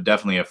would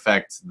definitely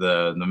affect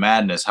the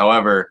madness.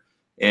 However,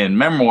 in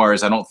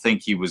Memoirs, I don't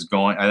think he was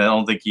going. I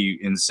don't think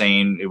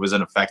it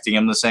wasn't affecting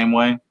him the same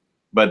way.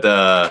 But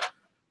the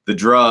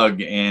drug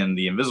in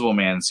the Invisible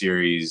Man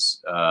series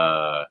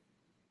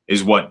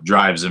is what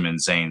drives him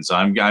insane. So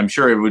I'm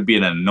sure it would be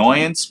an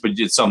annoyance, but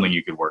it's something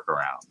you could work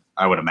around,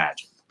 I would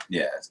imagine.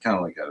 Yeah, it's kind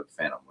of like a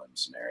Phantom Limb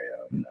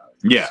scenario. You know,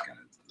 yeah.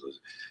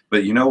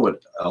 But you know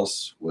what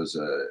else was,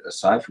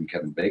 aside from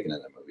Kevin Bacon in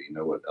that movie, you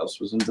know what else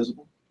was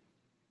invisible?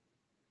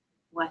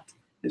 What?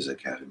 His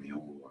Academy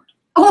Award.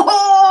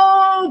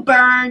 Oh,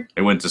 burn.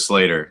 It went to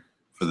Slater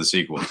for the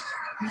sequel.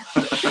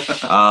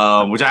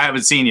 Which I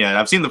haven't seen yet.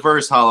 I've seen the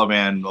first Hollow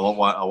Man a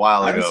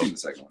while ago. I haven't seen the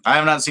second one. I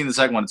have not seen the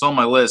second one. It's on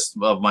my list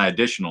of my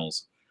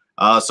additionals.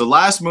 So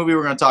last movie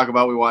we're going to talk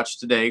about, we watched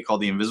today, called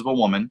The Invisible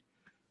Woman,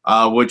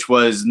 which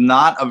was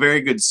not a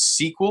very good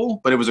sequel,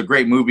 but it was a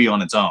great movie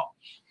on its own.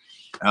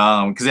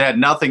 Because it had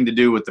nothing to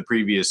do with the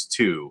previous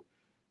two.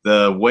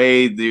 The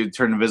way they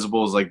turned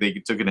invisible is like they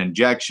took an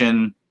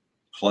injection.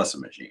 Plus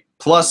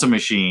a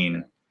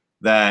machine.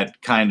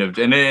 That kind of,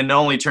 and it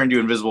only turned you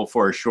invisible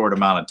for a short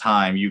amount of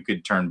time. You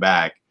could turn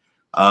back.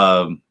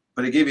 But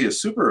it gave you a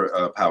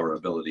super power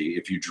ability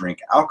if you drink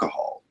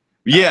alcohol.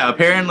 Yeah,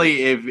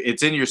 apparently if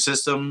it's in your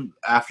system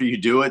after you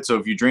do it. So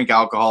if you drink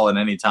alcohol at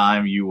any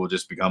time, you will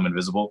just become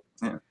invisible.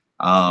 Yeah.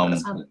 I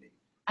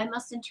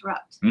must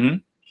interrupt. Mm-hmm.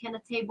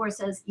 Kenneth Tabor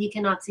says he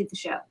cannot see the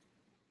show.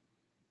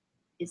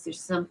 Is there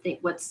something?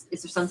 Is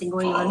there something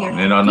going on here?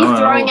 He's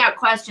throwing out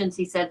questions.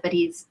 He said, but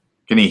he's.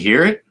 Can he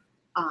hear it?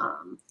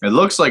 It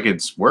looks like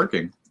it's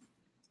working.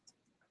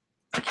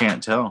 I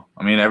can't tell.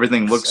 I mean,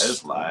 everything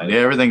looks. Yeah,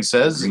 everything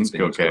says it's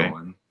okay.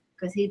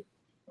 Because we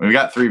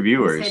got 3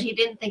 viewers. He said he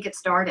didn't think it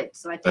started,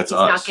 so I think That's he's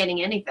us. not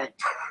getting anything.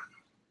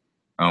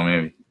 Oh,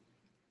 maybe.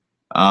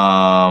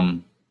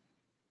 Well,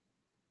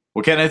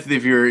 Kenneth,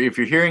 if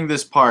you're hearing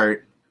this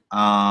part,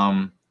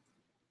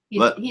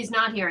 he's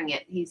not hearing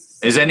it.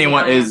 Is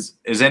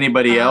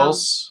anybody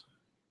else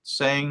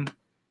saying?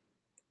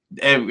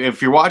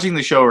 If you're watching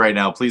the show right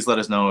now, please let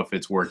us know if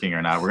it's working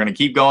or not. We're gonna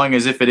keep going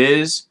as if it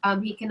is.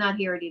 He cannot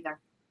hear it either.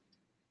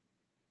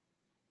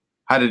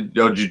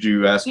 Did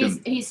you ask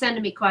him? He's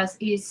sending me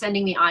He's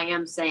sending me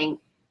IM saying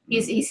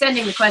he's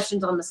sending the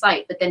questions on the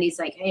site, but then he's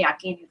like, "Hey, I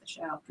can't hear the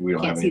show. We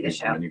don't can't have see the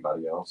show." From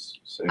anybody else?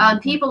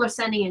 People are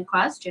sending in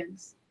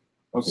questions.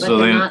 Okay. But So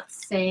they're not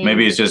saying.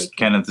 maybe it's just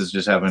Kenneth is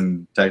just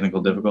having technical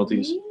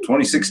difficulties.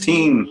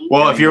 2016.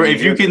 Well, if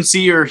you can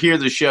see or hear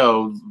the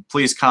show,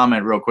 please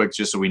comment real quick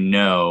just so we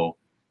know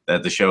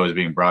that the show is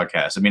being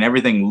broadcast. I mean,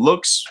 everything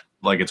looks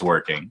like it's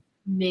working.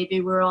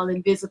 Maybe we're all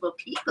invisible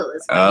people.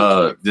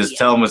 Just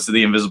tell him it's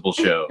the Invisible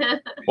Show.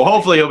 Well,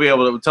 hopefully he'll be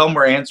able to tell him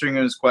we're answering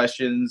his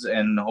questions,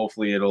 and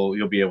hopefully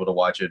you'll be able to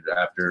watch it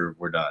after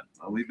we're done.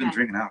 Well, we've been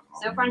drinking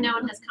alcohol. So far, no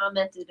one has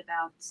commented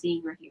about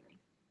seeing or hearing.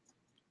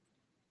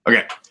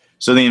 Okay,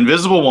 so the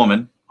Invisible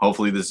Woman.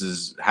 Hopefully, this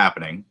is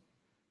happening.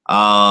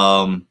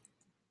 The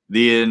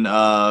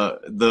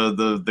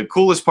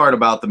coolest part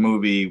about the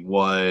movie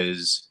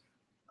was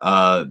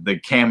the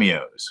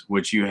cameos,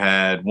 which you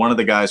had one of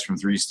the guys from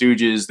Three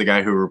Stooges, the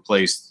guy who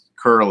replaced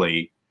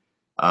Curly,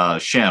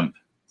 Shemp,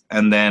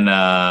 and then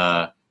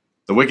the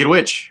Wicked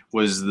Witch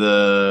was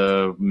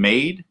the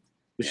maid.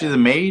 Was she the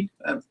maid?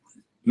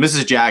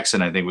 Mrs.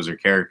 Jackson, I think, was her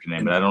character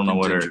name, but I don't know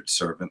what her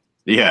servant.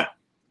 Yeah,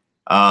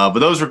 but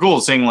those were cool,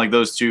 seeing like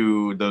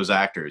those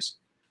actors,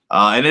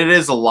 and it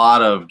is a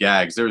lot of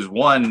gags. There's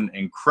one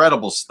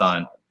incredible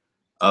stunt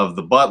of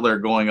the butler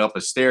going up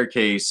a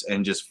staircase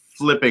and just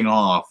flipping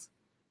off,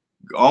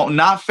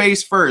 not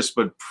face first,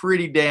 but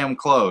pretty damn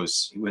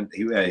close. He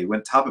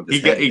went top of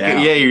his head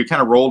down. Yeah, he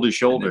kind of rolled his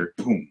shoulder.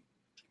 Boom.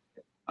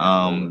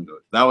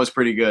 That was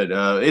pretty good.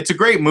 It's a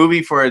great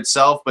movie for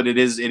itself, but it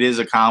is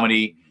a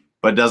comedy,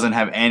 but doesn't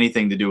have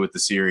anything to do with the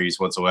series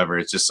whatsoever.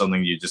 It's just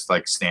something you just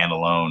like stand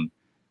alone.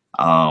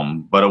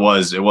 But it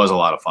was a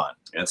lot of fun.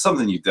 And it's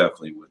something you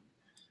definitely would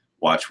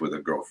watch with a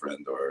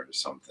girlfriend or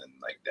something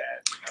like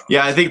that. You know?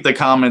 Yeah, I think the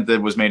comment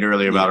that was made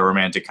earlier about a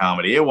romantic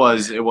comedy, it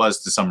was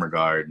to some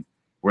regard,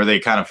 where they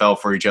kind of fell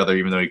for each other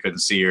even though he couldn't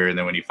see her, and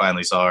then when he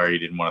finally saw her, he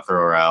didn't want to throw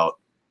her out.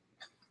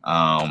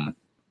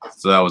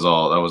 So that was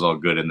all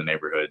good in the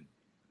neighborhood.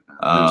 It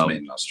was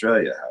made in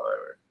Australia,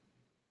 however.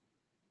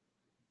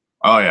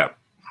 Oh yeah.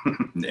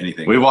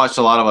 Anything. We watched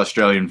a lot of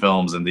Australian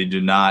films, and they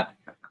do not.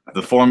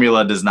 The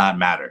formula does not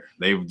matter.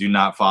 They do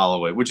not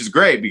follow it, which is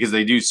great because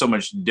they do so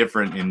much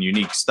different and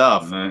unique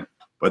stuff. Right.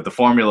 But the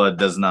formula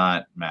does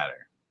not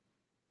matter.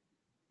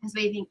 I was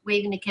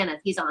waving to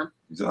Kenneth. He's on.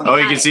 Oh,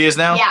 you can see us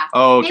now? Yeah.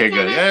 Oh, okay, Hey,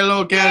 good. Kenneth.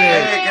 Hello,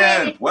 Kenneth. Hey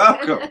again.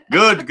 Welcome.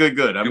 Good.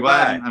 I'm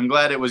Goodbye.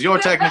 glad it was your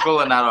technical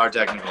and not our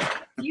technical.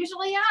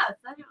 Usually us.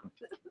 I know.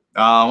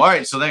 All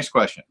right. So next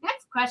question.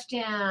 Next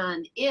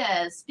question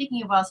is,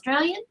 speaking of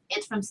Australian,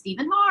 it's from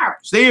Stephen Har.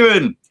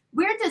 Steven.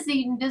 Where does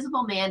the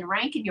Invisible Man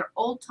rank in your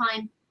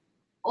old-time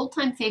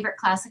favorite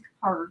classic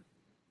horror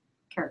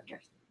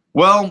characters?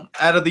 Well,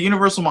 out of the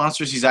Universal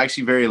monsters, he's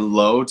actually very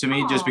low to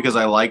me, just Aw. because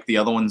I like the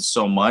other ones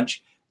so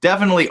much.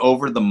 Definitely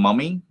over the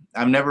Mummy.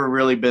 I've never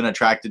really been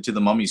attracted to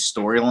the Mummy's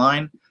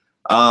storyline,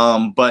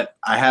 but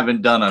I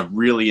haven't done a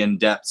really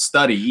in-depth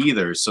study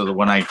either. So that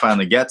when I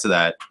finally get to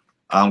that,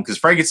 because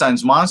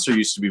Frankenstein's monster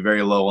used to be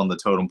very low on the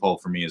totem pole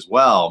for me as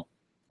well,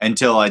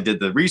 until I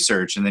did the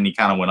research, and then he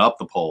kind of went up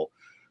the pole.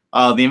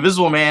 The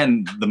Invisible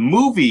Man, the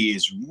movie,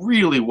 is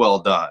really well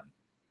done.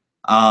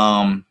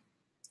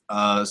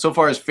 So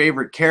far as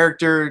favorite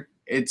character,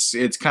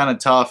 it's kind of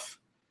tough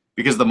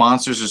because the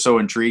monsters are so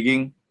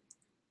intriguing.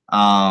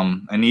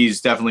 And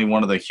he's definitely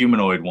one of the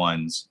humanoid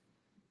ones.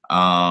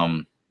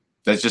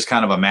 That's just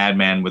kind of a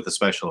madman with a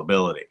special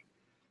ability.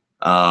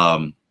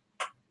 But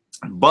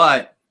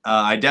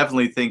I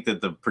definitely think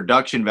that the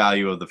production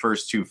value of the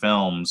first two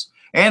films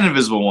and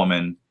Invisible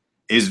Woman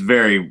is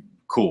very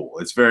cool.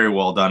 It's very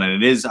well done, and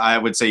it is, I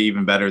would say,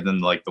 even better than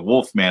like the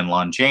Wolfman,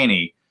 Lon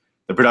Chaney.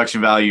 The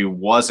production value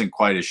wasn't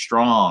quite as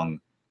strong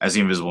as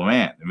the Invisible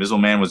Man. Invisible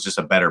Man was just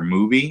a better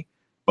movie,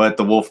 but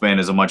the Wolfman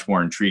is a much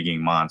more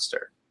intriguing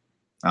monster.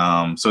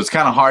 So it's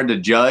kind of hard to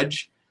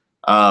judge,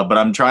 but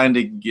I'm trying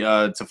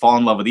to fall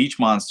in love with each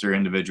monster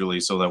individually,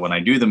 so that when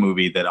I do the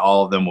movie, that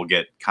all of them will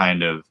get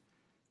kind of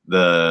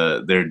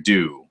their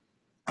due,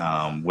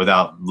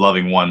 without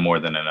loving one more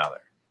than another.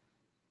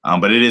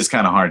 But it is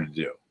kind of hard to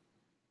do,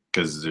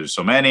 because there's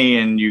so many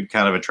and you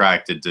kind of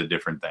attracted to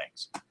different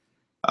things.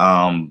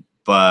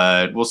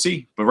 But we'll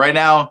see. But right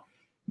now,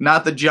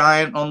 not the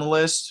Giant on the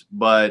list,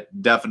 but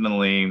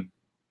definitely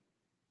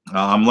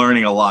I'm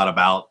learning a lot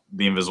about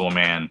the Invisible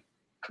Man,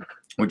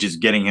 which is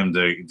getting him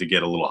to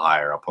get a little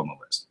higher up on the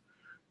list.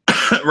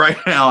 Right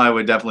now, I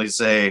would definitely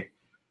say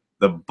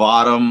the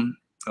bottom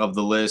of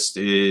the list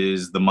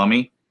is the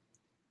Mummy.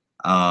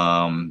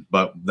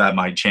 But that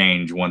might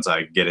change once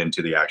I get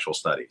into the actual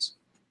studies.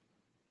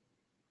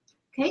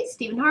 Okay,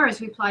 Stephen Har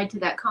has replied to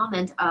that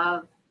comment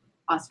of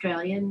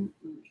Australian.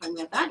 Talking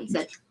about that, he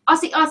said,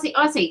 "Aussie, Aussie,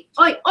 Aussie,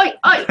 oi, oi,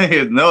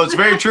 oi." No, it's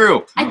very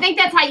true. I think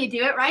that's how you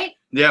do it, right?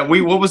 Yeah,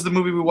 what was the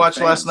movie we watched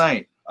last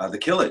night? The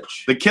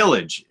Killage. The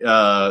Killage.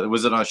 It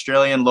was an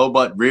Australian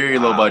very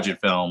low budget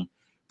film,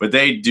 but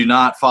they do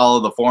not follow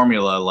the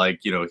formula.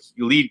 Like,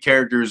 lead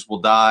characters will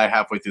die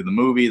halfway through the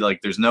movie.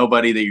 Like, there's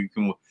nobody that you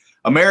can.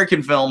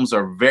 American films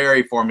are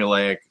very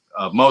formulaic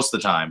most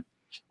of the time,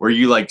 where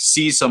you like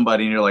see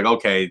somebody and you're like,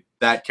 okay,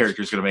 that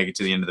character is going to make it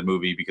to the end of the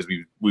movie because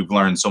we've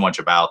learned so much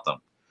about them.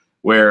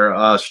 Where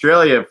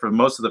Australia, for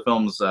most of the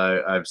films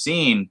I've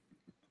seen,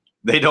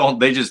 they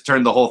just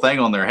turn the whole thing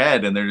on their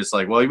head, and they're just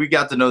like, well, we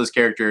got to know this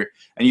character,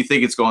 and you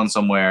think it's going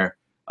somewhere,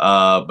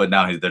 but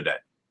now they're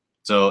dead.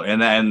 So,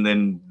 and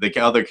then the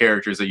other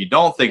characters that you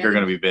don't think are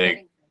going to be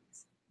big.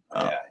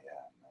 Yeah.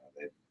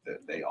 No,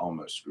 they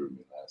almost screwed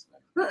me last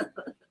night.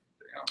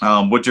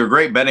 Which are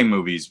great betting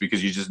movies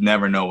because you just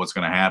never know what's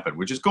going to happen,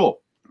 which is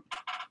cool.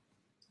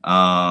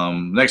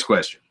 Next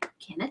question.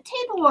 Kenneth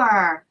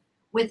Tabor.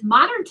 With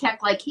modern tech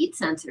like heat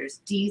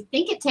sensors, do you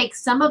think it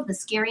takes some of the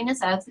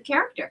scariness out of the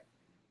character?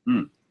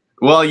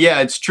 Well,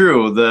 yeah, it's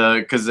true.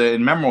 Because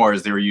in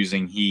Memoirs they were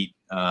using heat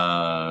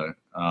sensors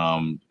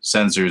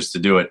to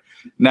do it.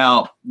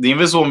 Now, the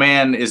Invisible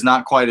Man is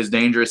not quite as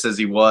dangerous as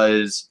he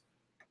was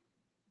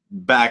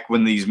back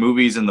when these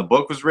movies and the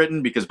book was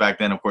written, because back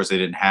then, of course, they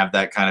didn't have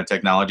that kind of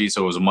technology,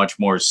 so it was a much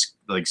more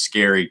like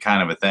scary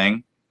kind of a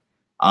thing.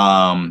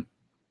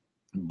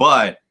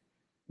 But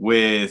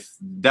with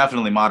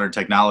definitely modern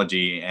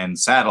technology and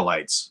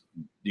satellites,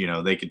 you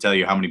know, they could tell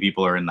you how many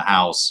people are in the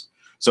house.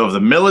 So if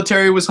the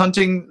military was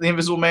hunting the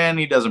Invisible Man,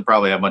 he doesn't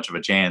probably have much of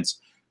a chance.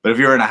 But if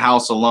you're in a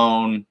house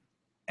alone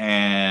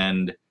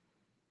and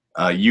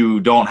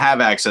you don't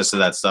have access to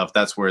that stuff,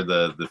 that's where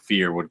the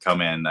fear would come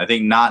in. I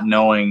think not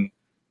knowing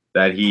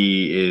that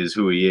he is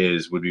who he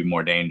is would be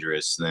more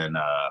dangerous than.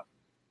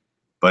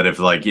 But if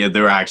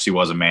there actually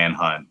was a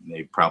manhunt,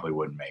 they probably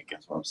wouldn't make it.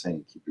 That's what I'm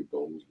saying. Keep your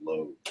goals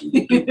low.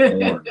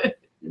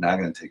 You're not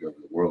going to take over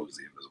the world as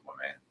the Invisible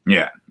Man.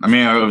 Yeah, I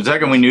mean, the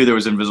second we knew there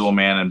was Invisible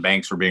Man and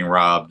banks were being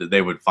robbed,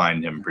 they would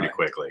find him pretty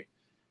quickly.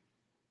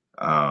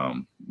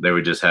 They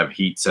would just have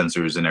heat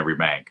sensors in every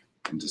bank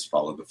and just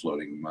follow the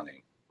floating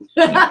money.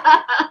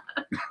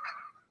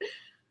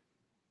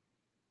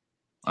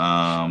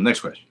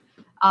 Next question.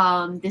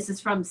 This is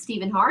from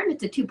Stephen Hart.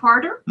 It's a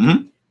two-parter.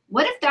 Mm-hmm.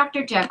 What if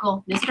Dr.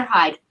 Jekyll, Mr.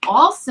 Hyde,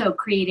 also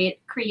created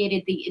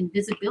the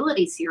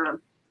invisibility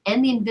serum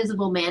and the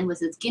Invisible Man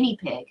was his guinea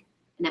pig?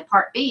 And then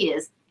part B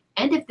is,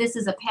 and if this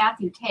is a path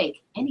you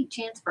take, any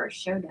chance for a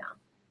showdown?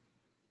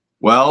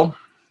 Well,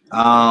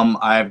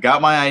 I've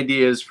got my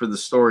ideas for the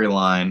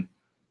storyline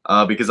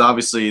because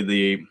obviously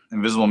the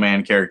Invisible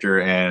Man character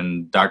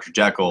and Dr.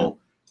 Jekyll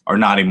are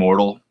not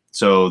immortal.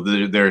 So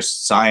their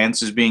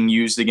science is being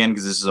used again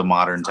because this is a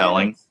modern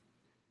telling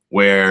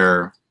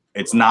where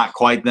it's not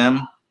quite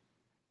them.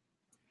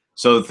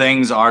 So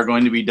things are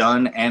going to be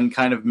done and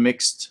kind of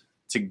mixed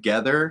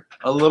together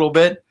a little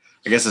bit.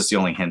 I guess that's the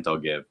only hint I'll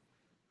give.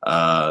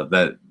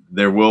 That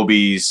there will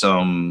be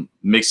some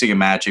mixing and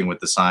matching with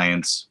the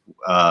science,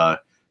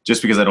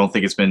 just because I don't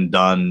think it's been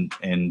done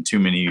in too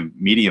many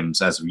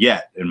mediums as of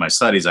yet. In my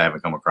studies, I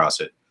haven't come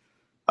across it.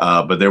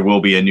 But there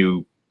will be a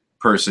new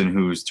person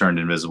who's turned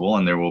invisible,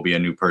 and there will be a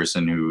new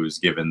person who's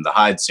given the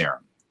Hyde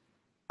serum.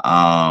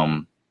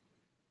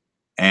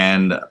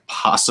 And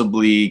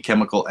possibly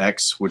Chemical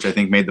X, which I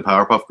think made the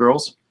Powerpuff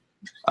Girls.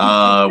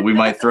 We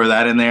might throw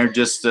that in there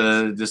just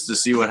to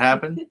see what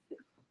happened.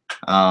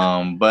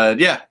 But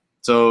yeah,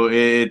 so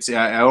I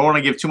don't want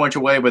to give too much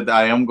away, but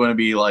I am going to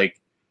be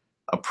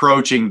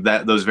approaching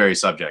those very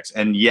subjects.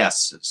 And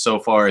yes, so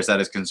far as that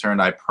is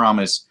concerned, I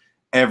promise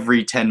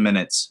every 10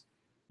 minutes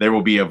there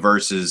will be a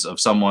versus of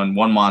one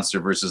monster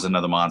versus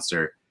another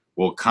monster.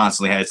 We'll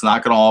constantly have. It's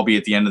not going to all be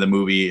at the end of the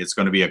movie. It's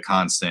going to be a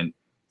constant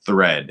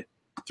thread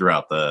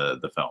throughout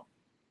the film.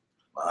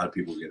 A lot of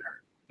people get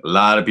hurt. A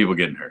lot of people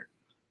getting hurt.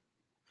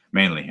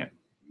 Mainly him.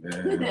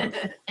 Yeah.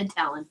 And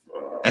Talon.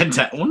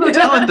 Well, no,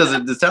 Talon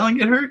doesn't. Does Talon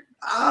get hurt?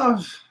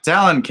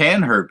 Talon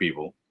can hurt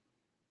people.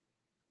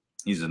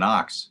 He's an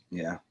ox.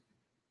 Yeah.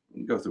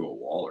 You can go through a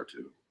wall or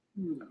two.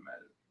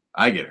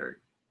 I get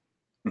hurt.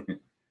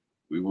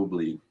 We will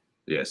bleed.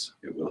 Yes.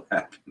 It will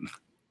happen.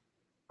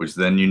 Which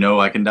then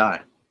I can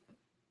die.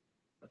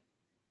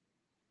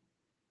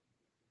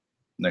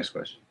 Next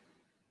question.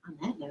 On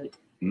that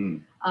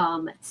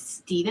note,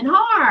 Stephen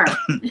Hart.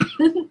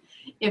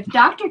 If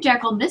Dr.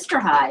 Jekyll,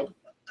 Mr. Hyde,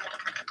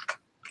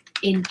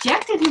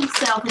 injected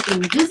himself with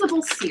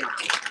invisible serum,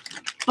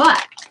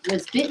 but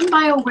was bitten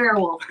by a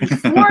werewolf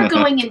before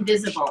going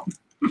invisible,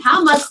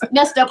 how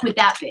messed up would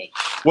that be?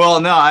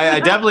 Well, no, I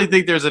definitely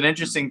think there's an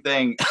interesting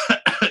thing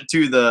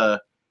to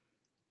the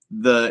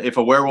if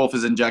a werewolf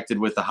is injected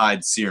with the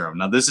Hyde serum.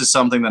 Now, this is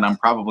something that I'm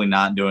probably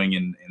not doing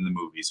in the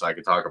movie, so I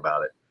could talk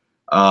about it.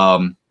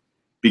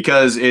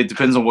 Because it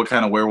depends on what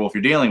kind of werewolf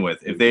you're dealing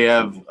with. If they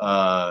have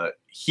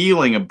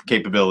healing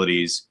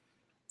capabilities,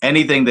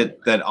 anything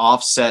that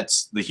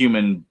offsets the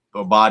human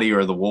body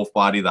or the wolf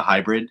body, the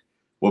hybrid,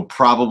 will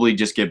probably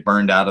just get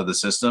burned out of the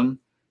system.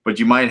 But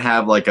you might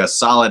have a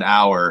solid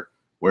hour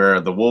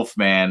where the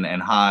Wolfman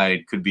and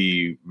Hyde could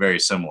be very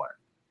similar.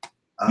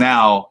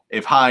 Now,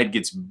 if Hyde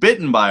gets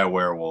bitten by a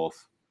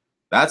werewolf,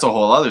 that's a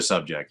whole other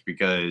subject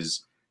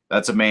because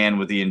that's a man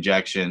with the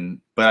injection.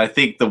 But I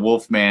think the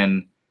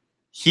Wolfman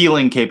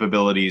healing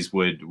capabilities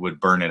would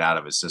burn it out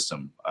of his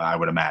system, I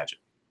would imagine.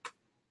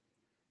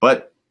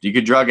 But you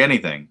could drug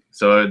anything.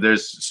 So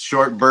there's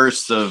short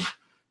bursts of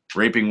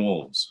raping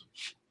wolves.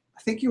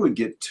 I think you would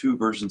get two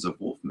versions of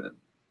Wolfman.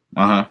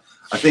 Uh-huh.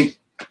 I think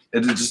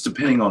it's just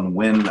depending on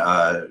when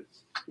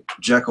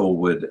Jekyll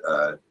would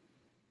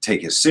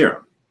take his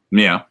serum.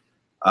 Yeah.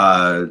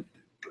 That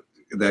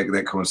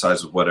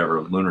coincides with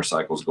whatever lunar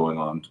cycle is going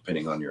on,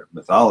 depending on your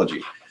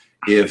mythology.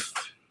 If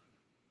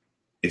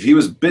he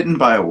was bitten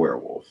by a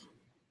werewolf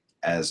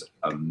as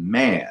a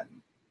man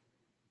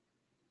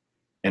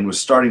and was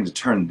starting to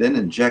turn, then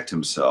inject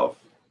himself,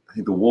 I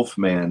think the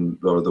Wolfman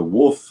or the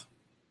wolf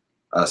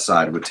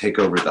side would take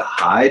over the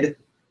Hyde,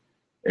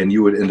 and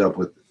you would end up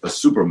with a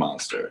super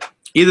monster.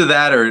 Either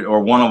that or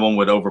one of them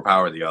would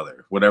overpower the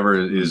other. Whatever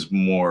is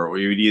more.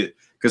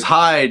 because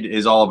Hyde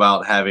is all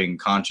about having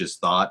conscious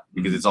thought,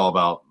 because it's all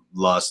about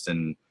lust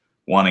and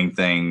wanting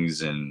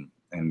things and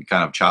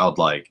kind of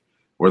childlike,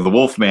 where the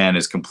Wolfman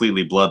is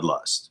completely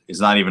bloodlust.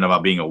 It's not even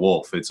about being a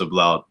wolf. It's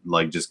about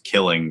like just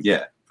killing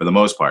for the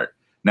most part.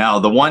 Now,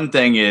 the one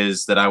thing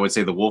is that I would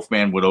say the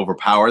Wolfman would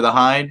overpower the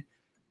Hyde,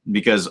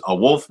 because a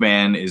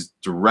Wolfman is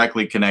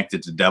directly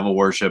connected to devil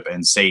worship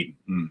and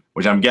Satan,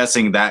 which I'm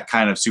guessing that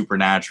kind of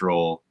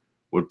supernatural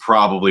would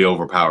probably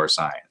overpower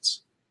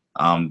science,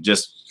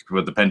 just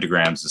with the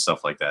pentagrams and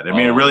stuff like that. I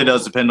mean, it really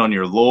does depend on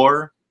your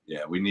lore.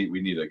 Yeah, we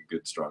need a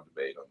good strong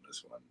debate on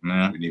this one.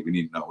 Yeah. We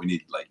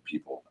need like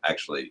people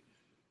actually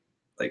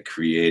like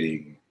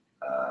creating.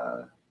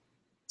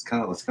 It's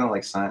kind of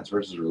like science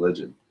versus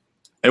religion.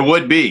 It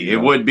would be. You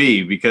know? It would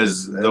be,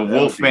 because That the would be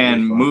Wolfman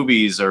really fun.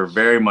 movies are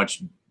very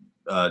much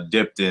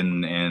dipped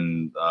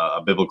in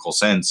a biblical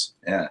sense.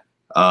 Yeah.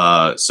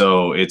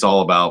 So it's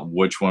all about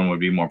which one would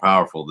be more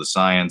powerful, the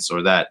science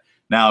or that.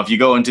 Now, if you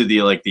go into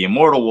the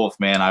immortal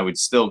Wolfman, I would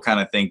still kind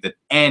of think that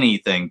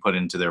anything put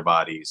into their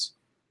bodies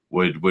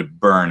would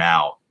burn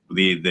out.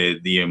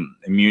 The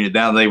immunity.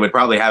 Now they would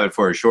probably have it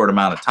for a short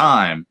amount of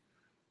time,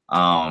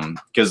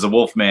 because the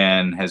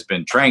Wolfman has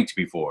been tranked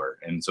before,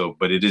 and so,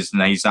 but he's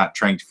not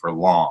tranked for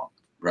long.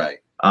 Right.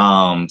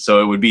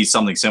 So it would be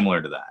something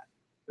similar to that.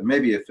 But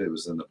maybe if it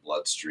was in the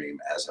bloodstream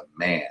as a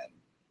man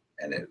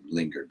and it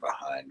lingered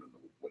behind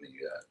when he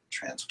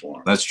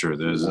transformed. That's true.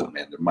 There's there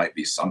might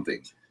be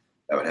something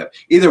that would happen.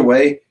 Either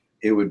way,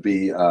 it would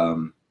be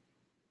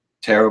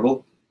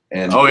terrible.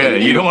 And oh yeah,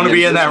 you don't want to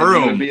be in that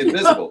room. He would be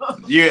invisible.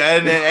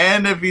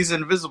 And if he's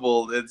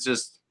invisible, it's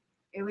just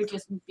It would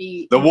just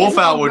be the wolf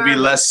out would be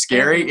murder less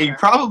scary. He everywhere.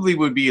 probably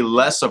would be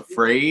less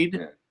afraid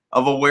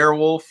of a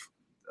werewolf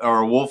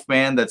or a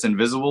wolfman that's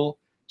invisible,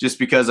 just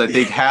because I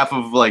think half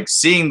of like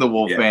seeing the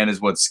wolfman is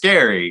what's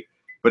scary.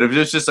 But if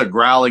it's just a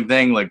growling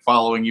thing like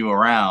following you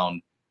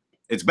around,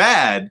 it's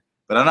bad.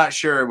 But I'm not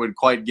sure it would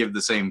quite give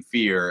the same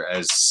fear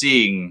as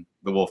seeing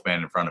the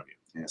wolfman in front of you.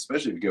 Yeah,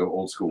 especially if you go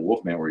old school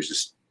Wolfman where he's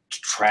just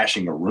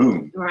trashing a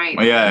room. Right.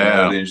 Oh,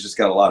 yeah. And he's just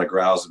got a lot of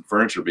growls and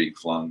furniture being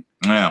flung.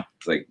 Yeah.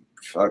 It's like,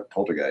 fuck,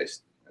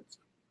 poltergeist.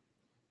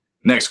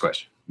 Next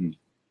question.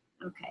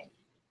 Okay.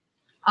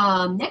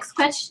 Next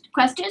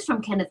question is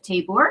from Kenneth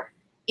Tabor.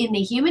 In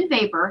The Human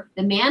Vapor,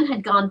 the man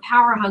had gone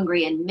power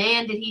hungry, and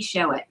man, did he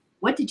show it.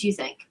 What did you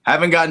think?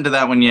 Haven't gotten to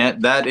that one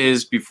yet. That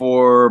is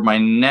before my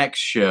next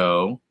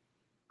show.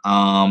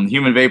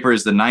 Human Vapor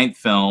is the 9th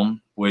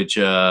film, which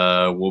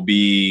will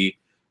be.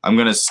 I'm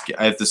gonna.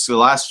 If this the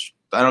last,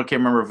 I can't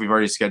remember if we've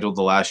already scheduled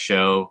the last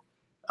show,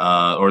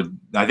 or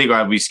I think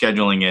I'll be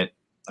scheduling it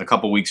a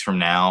couple weeks from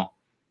now,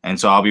 and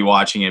so I'll be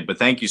watching it. But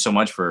thank you so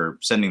much for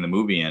sending the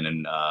movie in,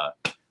 and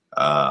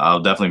I'll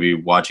definitely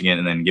be watching it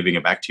and then giving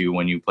it back to you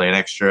when you play an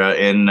extra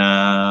in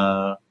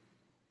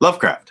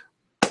Lovecraft,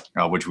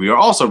 which we are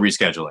also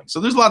rescheduling.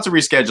 So there's lots of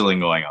rescheduling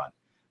going on.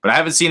 But I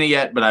haven't seen it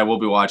yet, but I will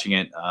be watching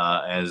it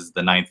as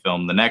the 9th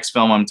film. The next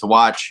film I'm to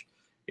watch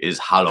is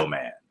Hollow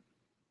Man.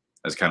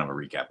 That's kind of a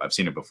recap. I've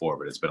seen it before,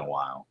 but it's been a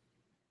while.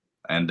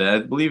 And I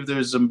believe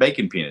there's some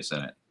bacon penis in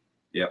it.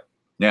 Yep.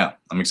 Yeah,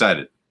 I'm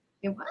excited.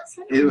 It was.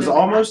 It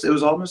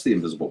was almost the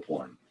invisible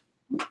porn.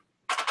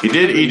 He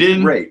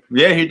did rape.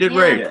 Yeah, he did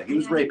rape. Yeah, he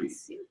was rapey.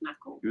 He was not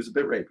cool. He was a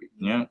bit rapey.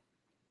 Yeah.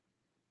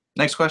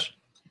 Next question.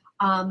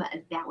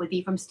 That would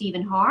be from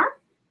Stephen Har,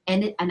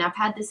 and I've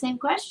had the same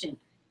question.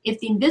 If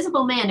the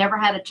Invisible Man ever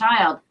had a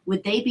child,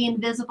 would they be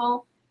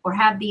invisible or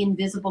have the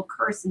invisible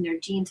curse in their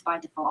genes by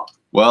default?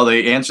 Well,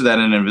 they answer that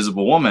in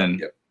Invisible Woman.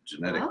 Yep,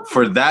 genetic. Oh.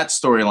 For that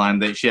storyline,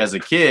 that she has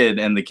a kid,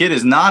 and the kid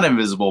is not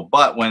invisible,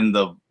 but when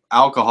the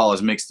alcohol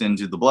is mixed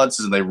into the blood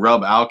system, they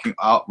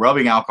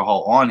rubbing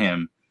alcohol on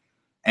him,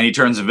 and he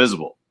turns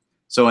invisible.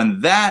 So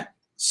in that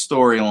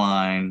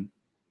storyline,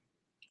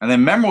 and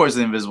then Memoirs of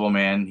the Invisible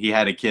Man, he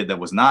had a kid that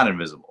was not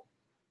invisible.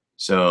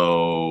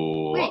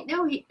 So Wait,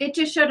 no, it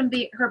just showed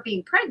her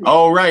being pregnant.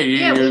 oh right,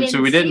 Yeah,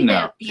 so we didn't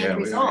know. The end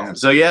we result. didn't.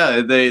 So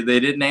yeah, they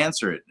didn't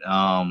answer it.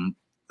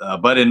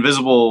 But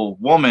Invisible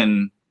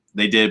Woman,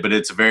 they did, but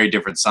it's a very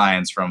different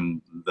science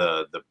from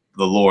the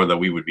lore that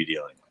we would be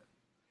dealing with.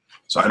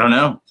 So I don't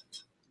know.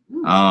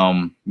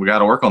 We got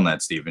to work on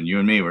that, Stephen. You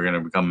and me, we're going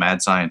to become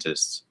mad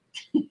scientists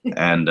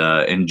and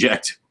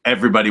inject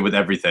everybody with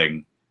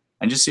everything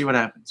and just see what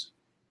happens.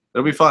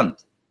 It'll be fun.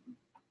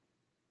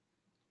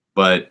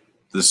 But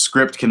the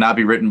script cannot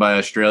be written by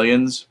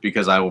Australians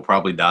because I will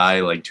probably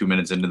die like 2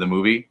 minutes into the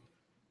movie.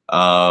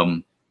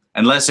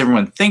 Unless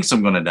everyone thinks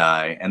I'm going to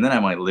die, and then I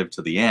might live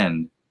to the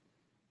end.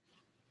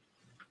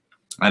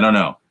 I don't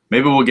know.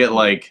 Maybe we'll get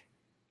like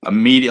a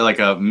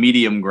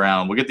medium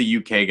ground. We'll get the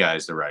UK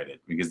guys to write it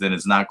because then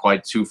it's not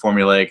quite too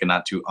formulaic and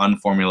not too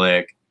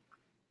unformulaic.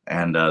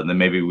 And then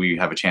maybe we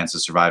have a chance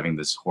of surviving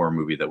this horror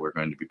movie that we're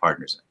going to be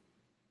partners in.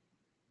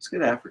 Let's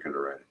get Africa to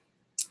write it.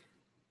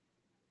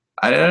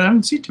 I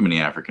haven't seen too many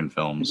African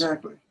films.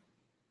 Exactly.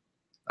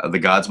 The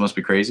Gods Must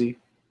Be Crazy.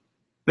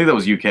 I think that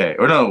was UK.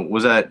 Or no,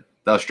 was that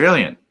the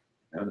Australian?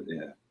 Yeah.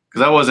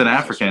 Because that wasn't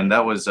African.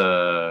 That was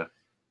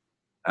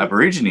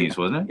Aborigines,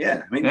 wasn't it?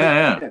 Yeah. I mean,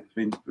 Yeah. I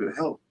mean,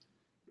 hell,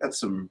 That's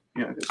some.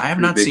 You know, I have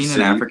not seen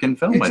an African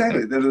film.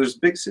 Exactly. There's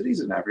big cities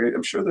in Africa.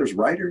 I'm sure there's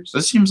writers.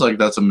 This seems like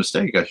that's a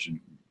mistake I should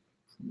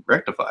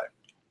rectify.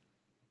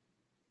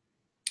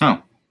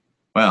 Oh,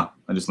 well,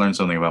 I just learned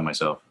something about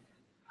myself.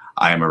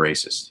 I am a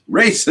racist.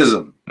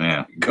 Racism.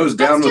 Yeah. It goes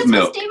down with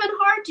milk. That's just what Stephen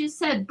Hart just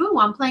said. Boo,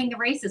 I'm playing the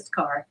racist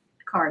card.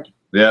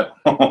 Yeah.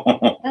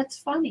 That's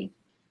funny.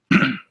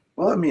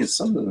 Well, I mean, it's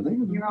something to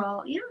think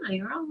about.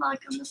 You're all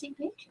like on the same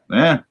page.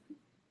 Yeah.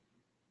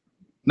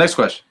 Next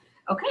question.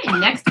 Okay,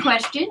 next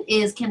question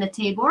is Kenneth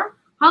Tabor.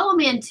 Hollow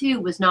Man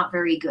 2 was not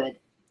very good.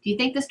 Do you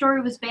think the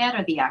story was bad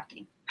or the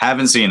acting?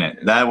 Haven't seen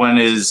it. That one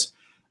is,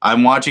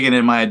 I'm watching it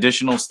in my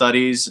additional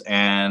studies,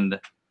 and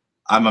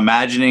I'm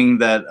imagining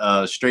that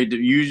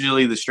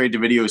usually the straight to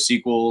video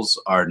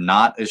sequels are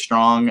not as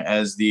strong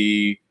as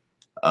the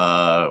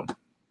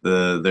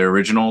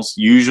originals.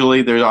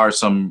 Usually there are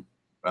some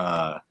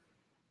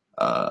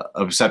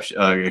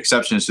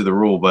exceptions to the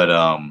rule, but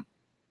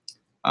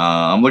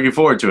I'm looking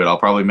forward to it. I'll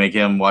probably make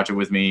him watch it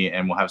with me,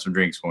 and we'll have some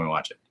drinks when we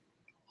watch it.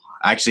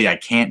 Actually, I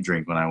can't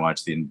drink when I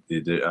watch these.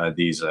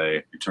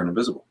 You turn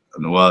invisible.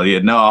 Well, yeah,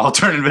 no, I'll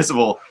turn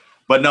invisible,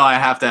 but no, I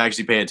have to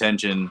actually pay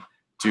attention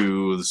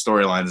to the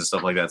storylines and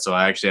stuff like that. So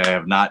I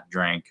have not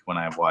drank when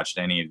I've watched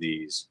any of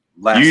these.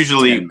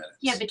 Usually, 10 minutes.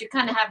 Yeah, but you're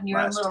kind of having your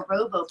own little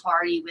robo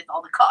party with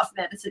all the cough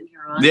medicine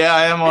you're on. Yeah,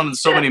 I am on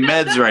so many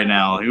meds right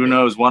now. Who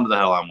knows what the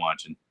hell I'm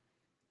watching?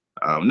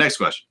 Next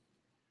question.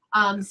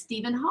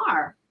 Stephen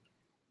Har.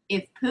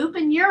 If poop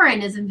and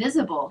urine is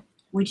invisible,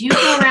 would you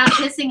go around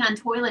pissing on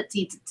toilet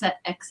seats,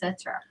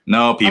 etc.?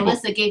 No, people.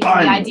 Alyssa gave me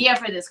the idea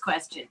for this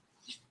question.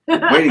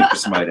 Waiting for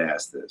somebody to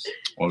ask this.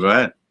 Well, go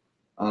ahead.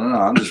 I don't know.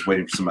 I'm just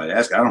waiting for somebody to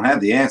ask. I don't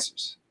have the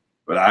answers,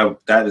 but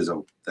that is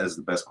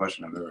the best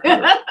question I've ever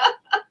heard.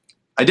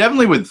 I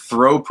definitely would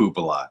throw poop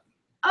a lot.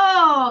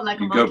 Oh, like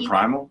you a monkey. go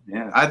primal?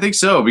 Yeah. I think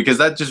so, because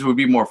that just would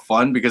be more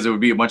fun, because it would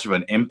be a much of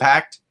an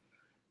impact.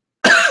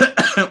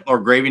 Or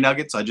gravy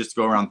nuggets. I just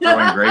go around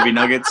throwing gravy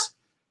nuggets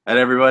at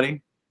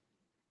everybody.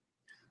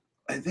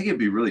 I think it'd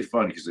be really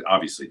fun because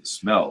obviously the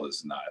smell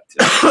is not.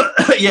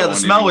 Yeah, the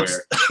smell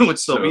would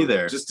still be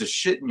there. Just to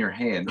shit in your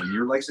hand, and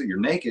you're like I said, you're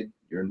naked,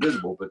 you're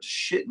invisible, but to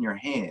shit in your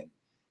hand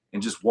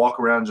and just walk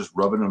around just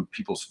rubbing on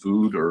people's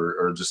food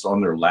or just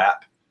on their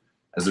lap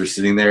as they're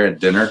sitting there at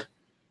dinner,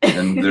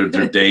 and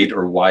their date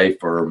or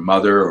wife or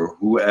mother or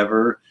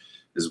whoever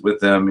is with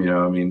them. You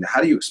know, I mean,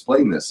 how do you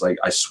explain this? Like,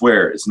 I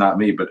swear it's not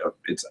me, but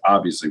it's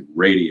obviously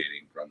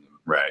radiating from them.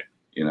 Right.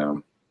 You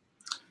know.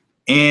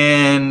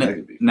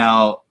 And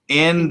now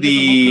in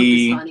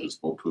the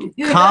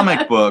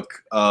comic book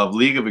of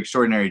League of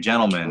Extraordinary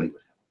Gentlemen,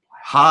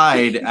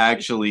 Hyde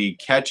actually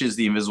catches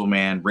the Invisible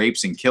Man,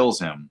 rapes and kills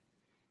him,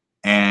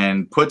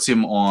 and puts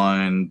him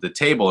on the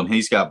table, and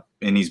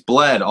he's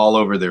bled all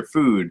over their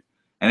food,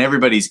 and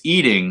everybody's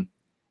eating,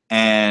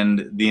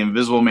 and the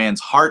Invisible Man's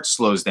heart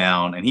slows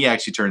down, and he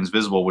actually turns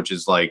visible, which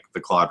is like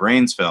the Claude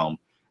Rains film,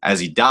 as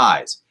he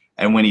dies.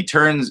 And when he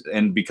turns,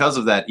 and because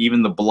of that,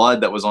 even the blood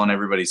that was on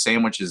everybody's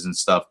sandwiches and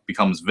stuff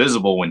becomes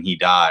visible when he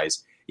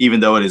dies, even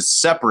though it is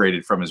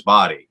separated from his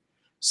body.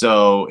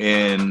 So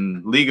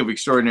in League of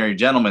Extraordinary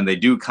Gentlemen, they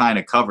do kind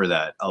of cover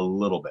that a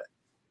little bit.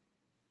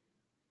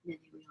 Then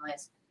they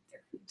realize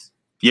their food's.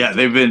 Yeah,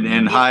 they've been,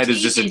 and Hyde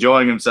is just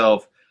enjoying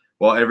himself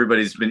while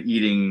everybody's been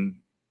eating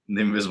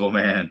the Invisible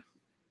Man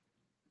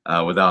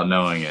without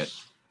knowing it.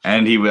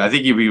 And I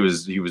think he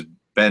was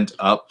bent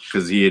up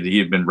because he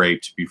had been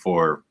raped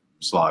before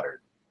slaughtered,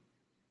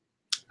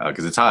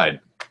 because it's Hyde.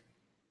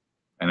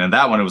 And then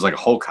that one, it was like a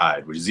Hulk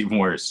Hyde, which is even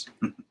worse.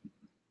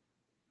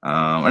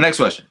 Our next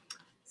question.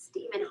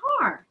 Stephen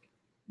Har,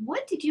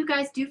 what did you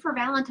guys do for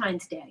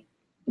Valentine's Day?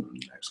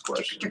 Next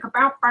question.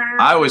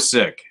 I was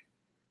sick.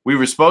 We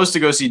were supposed to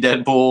go see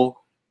Deadpool,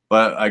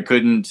 but I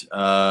couldn't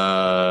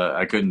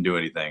do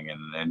anything.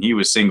 And he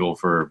was single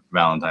for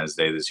Valentine's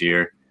Day this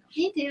year.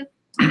 Me too.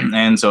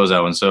 And so was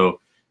that one. So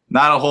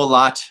not a whole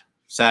lot,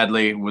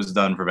 sadly, was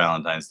done for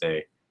Valentine's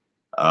Day.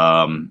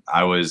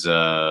 I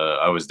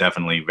was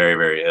definitely very,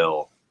 very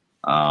ill.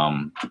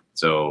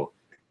 So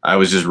I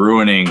was just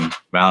ruining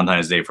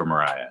Valentine's Day for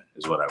Mariah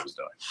is what I was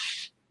doing.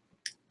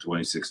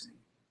 2016.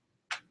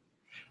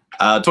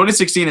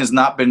 2016 has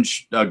not been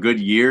a good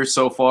year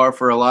so far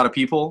for a lot of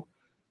people.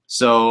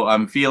 So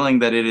I'm feeling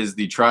that it is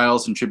the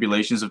trials and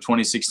tribulations of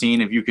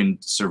 2016. If you can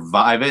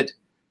survive it,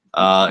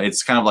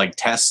 it's kind of like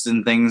tests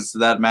and things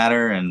that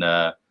matter. And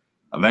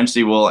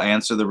eventually we'll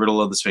answer the riddle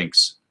of the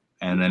Sphinx.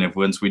 And then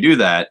once we do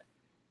that,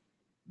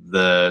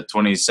 the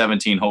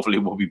 2017 hopefully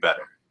will be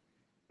better.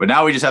 But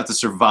now we just have to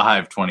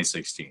survive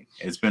 2016.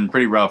 It's been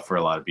pretty rough for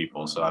a lot of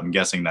people. So I'm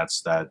guessing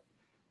that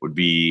would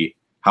be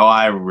how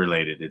I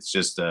relate it. It's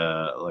just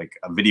like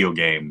a video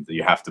game that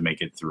you have to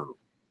make it through.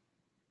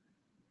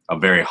 A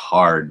very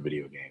hard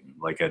video game,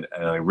 like an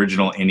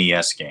original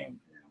NES game.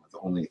 Yeah, with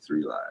only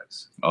 3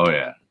 lives. Oh,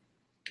 yeah.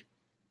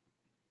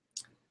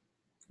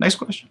 Next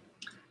question.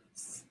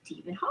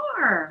 Stephen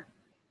Har,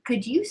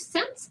 could you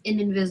sense an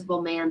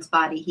Invisible Man's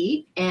body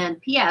heat?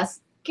 And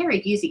P.S.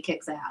 Gary Busey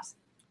kicks ass.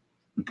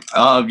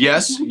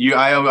 Yes,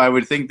 I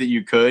would think that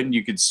you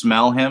could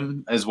smell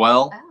him as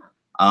well.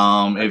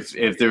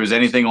 If there was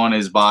anything on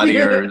his body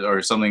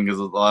or something, because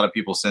a lot of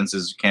people's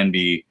senses can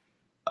be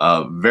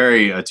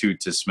very attuned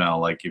to smell.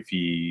 Like if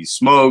he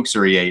smokes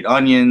or he ate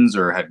onions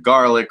or had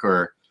garlic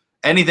or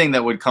anything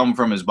that would come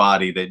from his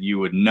body that you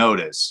would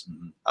notice,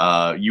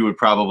 you would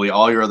probably,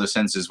 all your other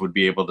senses would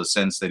be able to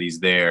sense that he's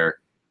there,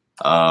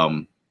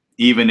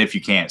 even if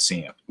you can't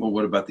see him. Well,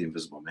 what about the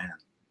Invisible Man?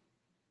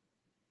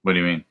 What do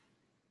you mean?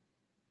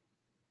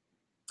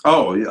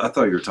 Oh, yeah, I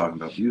thought you were talking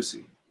about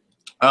Busey.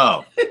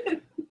 Oh,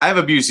 I have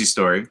a Busey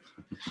story.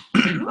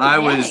 I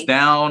was yay.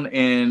 down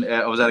in,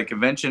 I was at a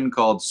convention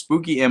called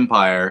Spooky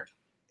Empire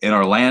in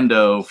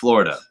Orlando,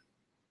 Florida.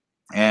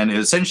 And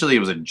essentially it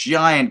was a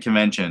giant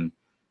convention,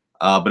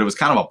 but it was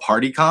kind of a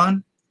party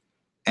con.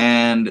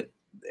 And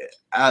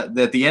at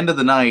the end of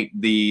the night,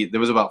 there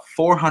was about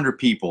 400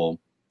 people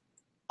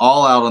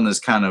all out on this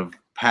kind of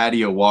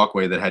patio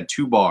walkway that had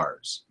 2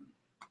 bars.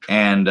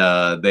 And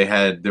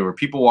there were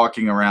people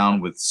walking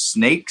around with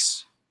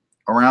snakes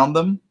around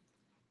them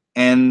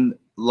and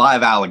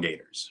live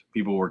alligators.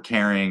 People were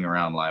carrying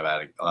around live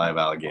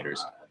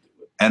alligators.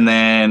 And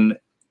then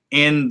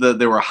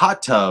there were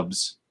hot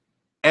tubs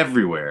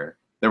everywhere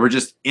that were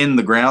just in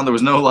the ground. There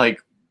was no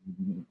like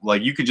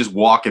you could just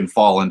walk and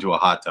fall into a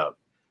hot tub.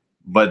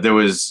 But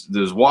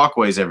there's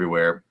walkways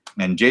everywhere.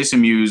 And Jason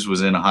Mewes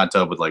was in a hot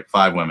tub with like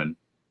 5 women.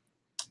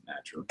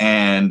 Natural.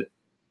 And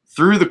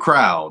through the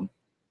crowd,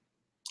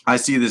 I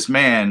see this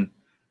man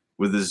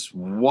with this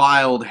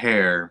wild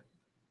hair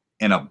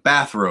in a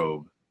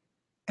bathrobe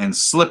and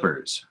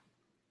slippers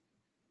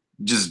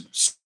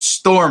just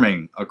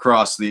storming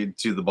across to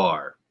the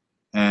bar.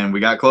 And we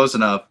got close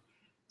enough,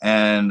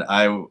 and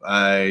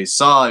I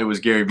saw it was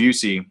Gary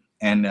Busey,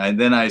 and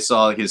then I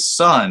saw his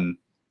son,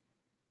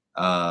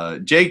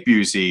 Jake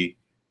Busey,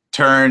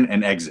 turn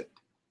and exit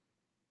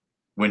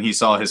when he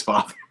saw his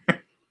father.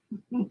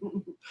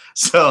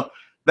 So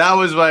that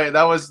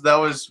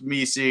was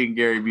me seeing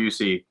Gary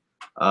Busey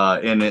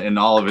in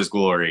all of his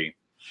glory,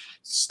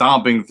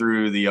 stomping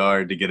through the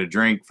yard to get a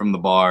drink from the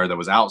bar that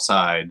was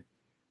outside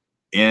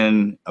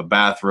in a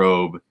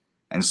bathrobe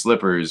and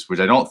slippers, which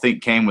I don't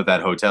think came with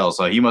that hotel.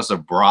 So he must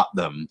have brought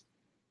them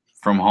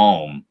from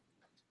home,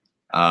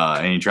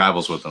 and he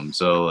travels with them.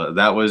 So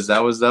that was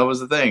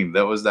the thing.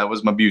 That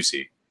was my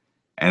Busey,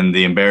 and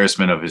the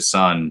embarrassment of his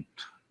son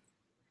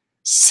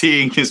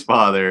seeing his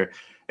father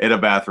in a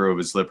bathrobe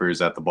and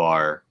slippers at the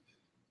bar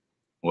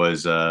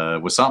was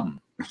something.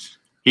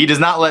 He does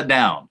not let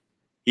down.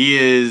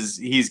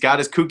 He's got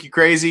his kooky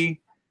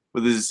crazy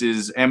with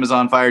his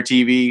Amazon Fire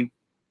TV,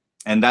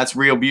 and that's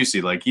real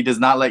Busey. Like, he does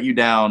not let you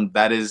down.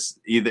 That is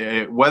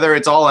either, whether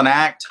it's all an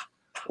act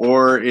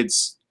or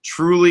it's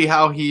truly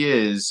how he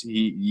is,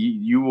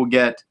 you will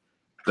get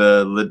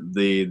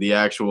the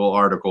actual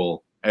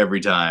article every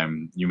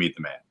time you meet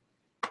the man.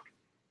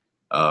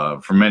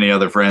 For many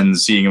other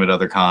friends, seeing him at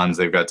other cons,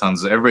 they've got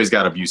tons. Everybody's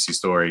got a Busey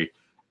story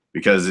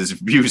because it's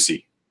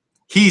Busey.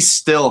 He's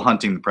still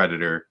hunting the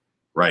predator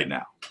right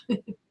now.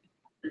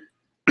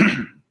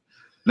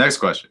 Next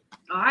question.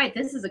 All right,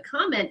 this is a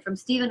comment from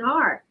Stephen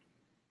Hart.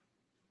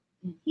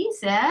 And he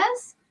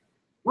says,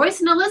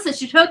 Royce and Alyssa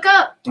should hook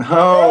up.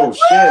 Oh,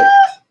 shit.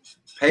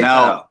 PayPal.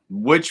 Now,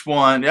 which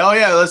one? Oh,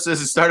 yeah, let's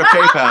start a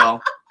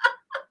PayPal.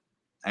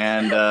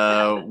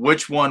 And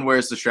which one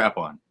wears the strap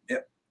on?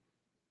 Yep.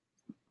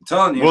 I'm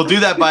telling you. We'll do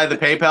that by the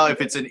PayPal.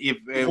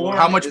 If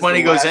how much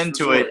money goes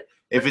into resort. it.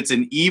 If it's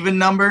an even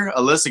number,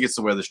 Alyssa gets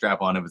to wear the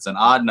strap on. If it's an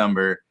odd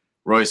number,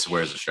 Royce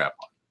wears the strap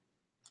on.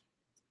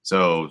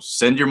 So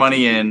send your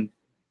money in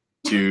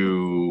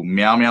to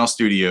Meow Meow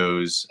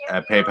Studios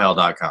at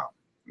PayPal.com.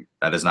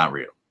 That is not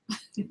real.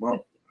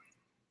 Well,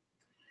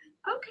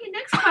 Okay,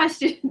 next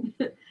question.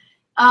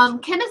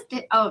 Kenneth,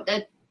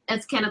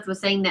 as Kenneth was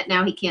saying that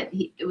now he can't,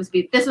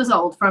 this was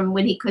old from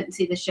when he couldn't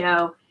see the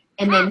show.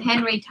 And then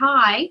Henry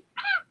Ty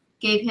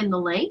gave him the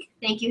link.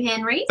 Thank you,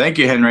 Henry. Thank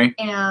you, Henry.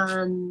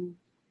 And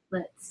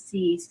let's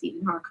see,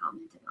 Stephen Hart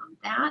commented on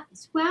that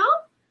as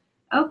well.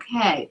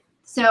 Okay,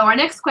 so our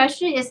next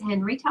question is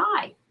Henry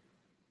Ty.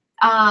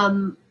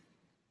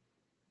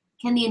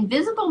 Can the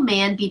Invisible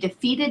Man be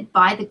defeated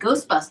by the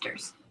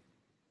Ghostbusters?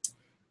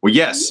 Well,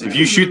 yes. If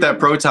you shoot that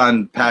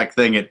proton pack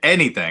thing at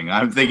anything,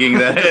 I'm thinking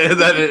that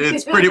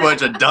it's pretty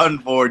much a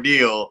done-for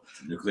deal.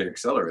 nuclear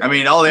accelerator. I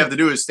mean, all they have to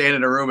do is stand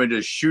in a room and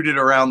just shoot it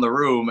around the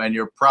room, and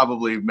you're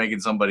probably making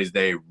somebody's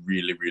day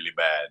really, really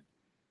bad.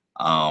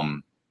 I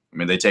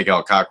mean, they take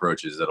out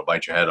cockroaches that'll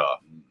bite your head off.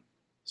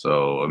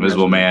 So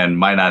Invisible Man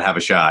might not have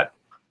a shot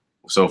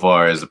so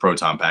far as the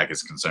proton pack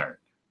is concerned.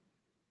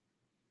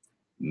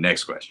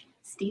 Next question.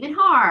 Stephen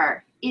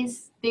Hart,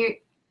 if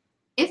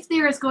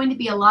there is going to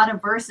be a lot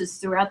of verses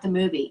throughout the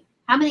movie,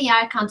 how many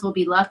icons will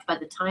be left by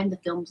the time the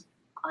film's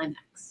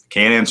climax?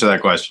 Can't answer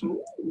that question.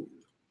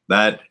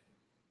 Not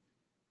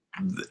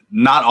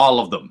all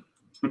of them.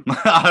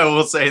 I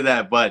will say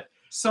that, but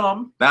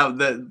some.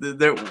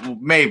 There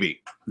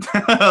maybe.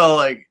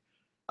 Like,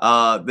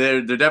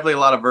 there definitely a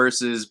lot of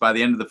verses by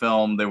the end of the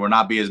film. There will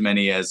not be as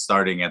many as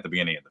starting at the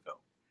beginning of the film.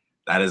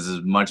 That is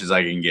as much as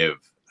I can give,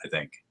 I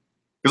think.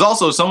 Because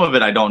also some of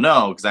it I don't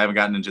know because I haven't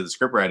gotten into the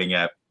script writing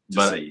yet. Just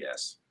But say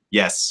yes.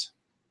 yes.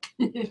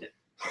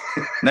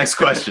 Next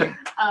question.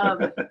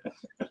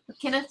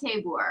 Kenneth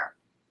Tabor.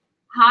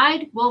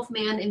 Hyde,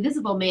 Wolfman,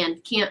 Invisible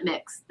Man can't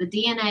mix. The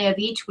DNA of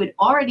each would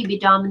already be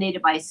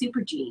dominated by a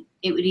super gene.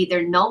 It would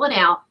either null it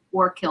out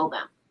or kill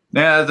them.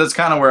 Yeah, that's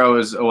kind of where I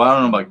was. Well, I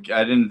don't know about.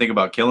 I didn't think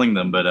about killing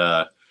them, but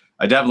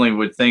I definitely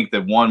would think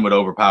that one would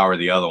overpower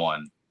the other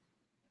one.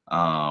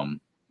 Well,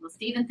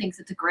 Stephen thinks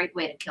it's a great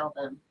way to kill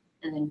them,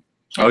 and then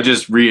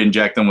Just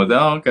re-inject them with.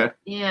 Oh, okay.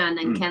 Yeah, and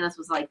then Kenneth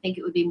was like, think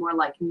it would be more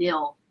like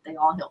nil. They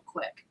all heal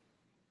quick.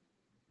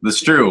 That's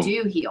true.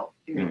 They do heal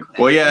very quick.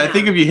 Well, yeah, I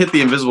think if you hit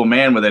the Invisible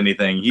Man with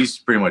anything, he's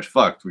pretty much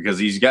fucked because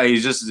he's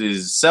just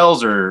his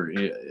cells are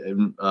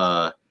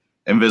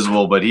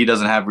invisible, but he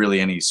doesn't have really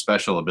any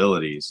special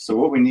abilities. So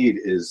what we need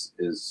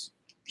is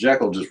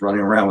Jekyll just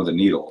running around with a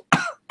needle,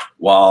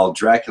 while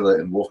Dracula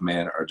and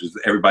Wolfman are just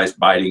everybody's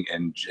biting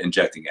and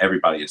injecting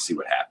everybody and see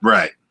what happens.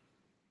 Right.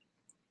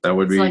 That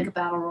would It's be like a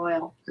battle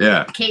royal.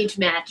 Yeah. Cage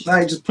match. Now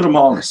you just put them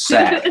all in a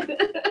sack.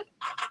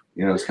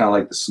 You know, it's kind of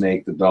like the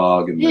snake, the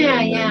dog, and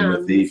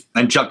the thief.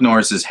 And Chuck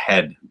Norris's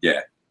head.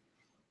 Yeah.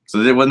 So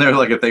wasn't there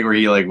like a thing where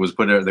he like was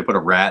they put a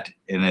rat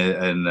in it,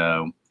 and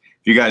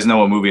if you guys know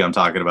what movie I'm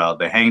talking about,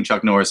 they hang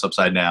Chuck Norris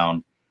upside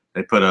down.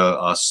 They put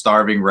a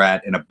starving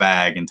rat in a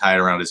bag and tie it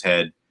around his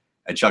head,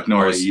 and Chuck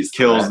Norris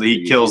kills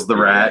the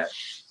rat.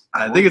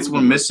 I think it's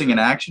one Missing in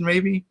Action,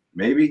 maybe.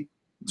 Maybe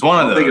it's one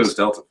of those. I think it was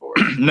Delta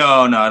Force.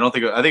 No, I don't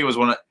think. I think it was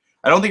one.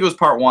 I don't think it was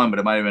part 1, but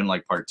it might have been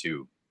like part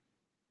 2.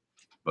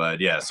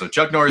 But yeah, so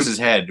Chuck Norris's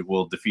head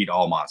will defeat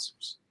all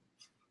monsters.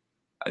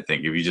 I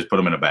think if you just put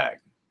them in a bag.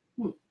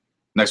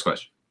 Next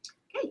question.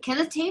 Okay,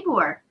 Kenneth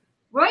Tabor.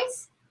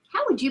 Royce,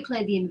 how would you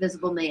play the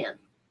Invisible Man?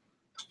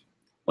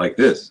 Like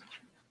this.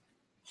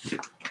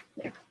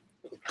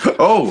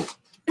 Oh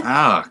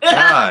God.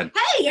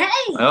 Hey.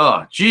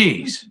 Oh,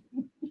 jeez.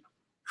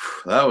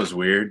 That was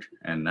weird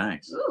and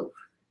nice. Ooh,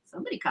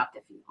 somebody copped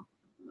a few.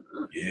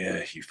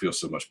 Yeah, you feel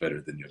so much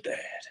better than your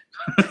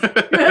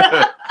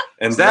dad.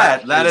 And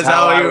that is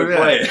how he would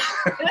play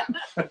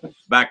it.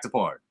 Back to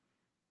part.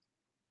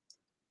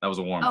 That was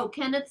a warm. Oh,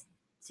 Kenneth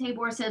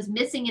Tabor says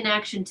Missing in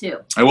Action too.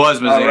 I was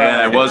missing. All right. Yeah,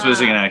 I was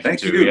missing in action Thank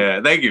too. you.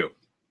 Yeah, thank you.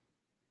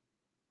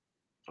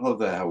 I love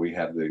that how we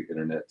have the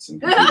internets and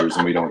computers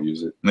and we don't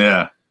use it.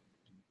 Yeah.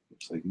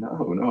 It's like,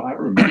 no, I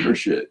remember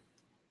shit.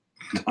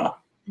 And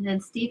then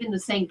Stephen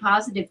was saying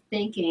positive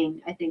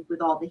thinking, I think,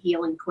 with all the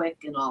healing quick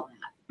and all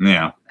that.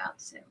 Yeah. About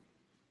to.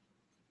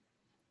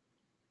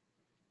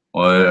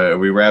 Well, are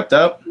we wrapped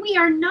up? We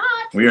are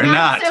not. We are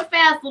not. So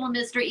fast, little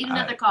mister. Eat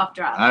another cough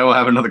drop. I will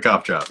have another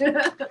cough drop.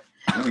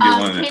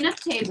 Kenneth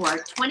Tabor,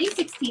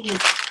 2016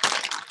 is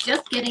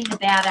just getting the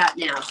bad out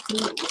now.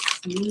 Soon it will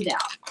smooth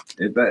out.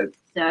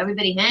 So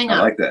everybody hang on.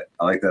 I like that.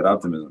 I like that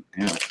optimism.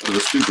 Yeah. So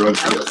let's do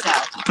drugs together. So.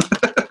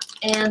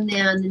 And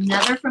then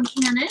another from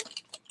Kenneth.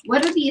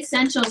 What are the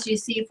essentials you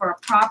see for a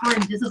proper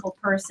invisible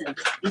person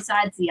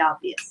besides the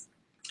obvious?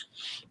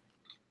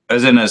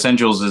 As in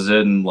essentials, as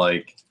in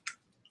like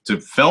to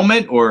film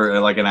it, or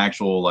like an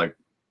actual like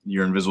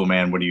you're Invisible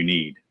Man. What do you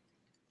need?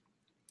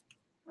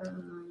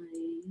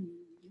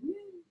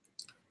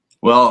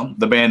 Well,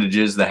 the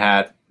bandages, the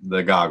hat,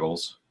 the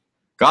goggles.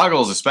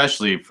 Goggles,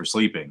 especially for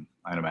sleeping,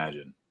 I'd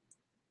imagine,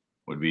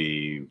 would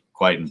be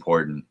quite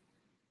important.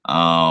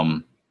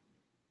 I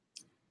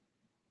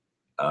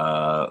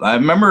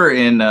remember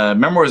in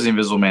Memoirs of the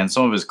Invisible Man,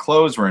 some of his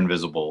clothes were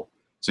invisible,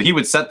 so he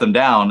would set them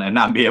down and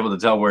not be able to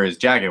tell where his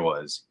jacket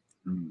was.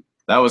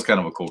 That was kind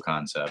of a cool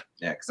concept.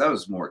 Yeah, because that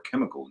was more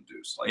chemical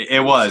induced. Like it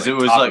was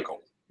topical,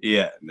 like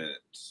yeah, and then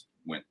it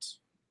went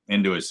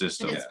into his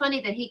system. And it's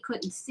funny that he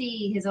couldn't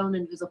see his own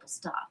invisible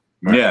stuff.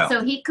 Yeah.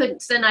 So he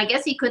couldn't. Then I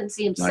guess he couldn't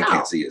see himself. I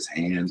can't see his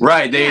hands.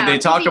 Right. They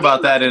talk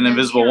about that in see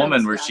Invisible his Woman,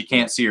 hands where stuff, she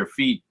can't see her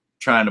feet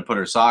trying to put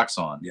her socks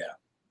on.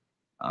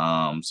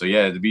 Yeah. So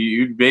yeah,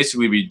 you'd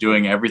basically be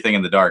doing everything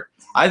in the dark.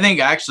 I think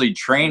actually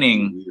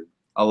training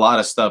a lot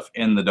of stuff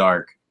in the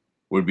dark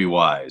would be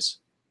wise,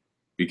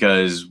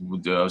 because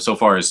so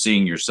far as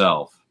seeing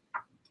yourself.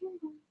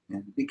 Yeah,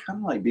 it'd be kind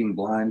of like being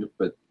blind,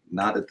 but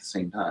not at the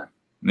same time.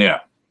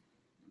 Yeah.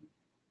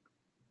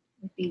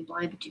 Like being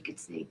blind, but you could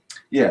see.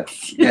 Yeah.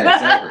 Yeah.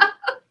 Exactly.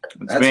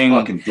 That's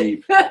fucking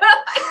deep.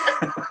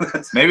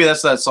 Maybe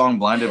that's that song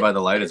 "Blinded by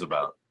the Light" is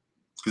about.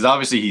 Because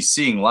obviously he's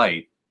seeing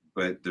light.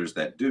 But there's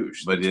that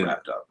douche But that's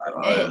wrapped up. I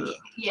don't know.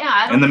 Yeah.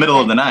 I don't In the get middle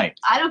that, of the night.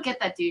 I don't get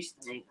that douche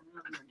thing.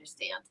 I don't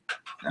understand.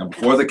 Now,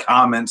 before the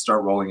comments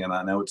start rolling in,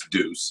 I know it's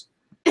deuce.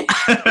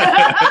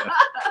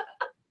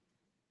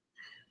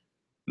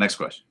 Next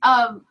question.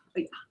 Yeah.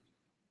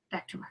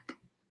 Back to work.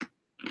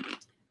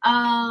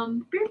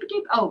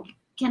 Oh,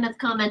 Kenneth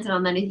commented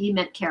on that. He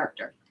meant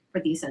character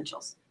for the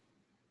essentials.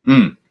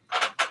 Yeah,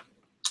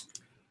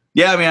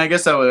 I mean, I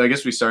guess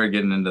we started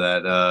getting into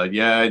that.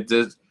 Yeah,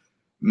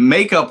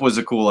 makeup was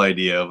a cool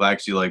idea of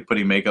actually like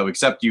putting makeup,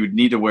 except you'd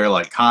need to wear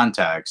like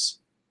contacts,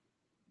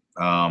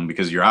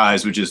 because your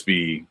eyes would just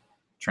be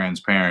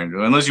transparent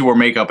unless you wore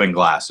makeup and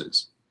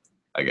glasses.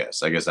 I guess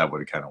that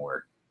would kind of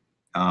work.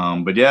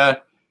 But yeah,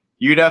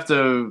 you'd have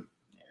to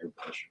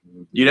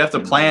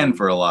plan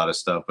for a lot of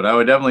stuff. But I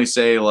would definitely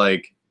say,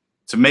 like,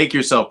 to make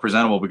yourself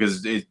presentable,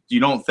 because you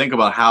don't think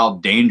about how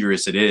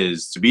dangerous it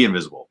is to be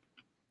invisible.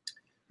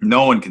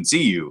 No one can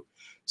see you.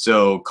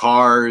 So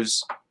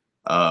cars,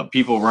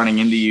 people running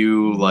into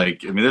you,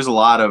 like, I mean, there's a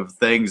lot of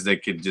things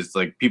that could just,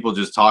 like, people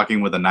just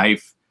talking with a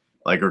knife,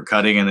 like, or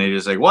cutting, and they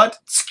just like, what?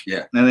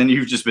 Yeah. And then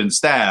you've just been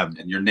stabbed.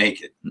 And you're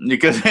naked.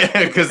 Because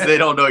they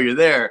don't know you're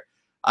there.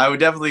 I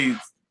would definitely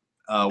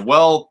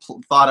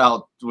thought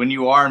out when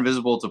you are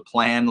invisible to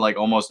plan, like,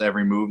 almost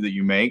every move that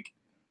you make,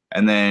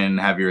 and then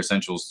have your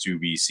essentials to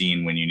be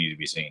seen when you need to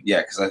be seen.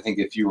 Yeah, because I think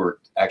if you were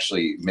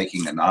actually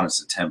making an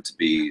honest attempt to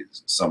be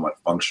somewhat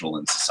functional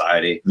in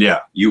society,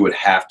 Yeah. you would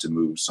have to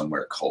move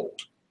somewhere cold,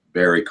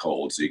 very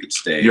cold, so you could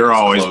stay. You're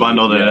always clothed.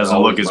 bundled, and it Yeah, doesn't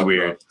always look as bundled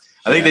weird. up.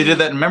 I think they did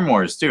that in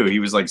Memoirs too. He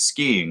was like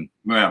skiing.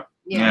 Yeah.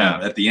 Yeah.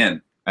 At the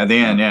end. At the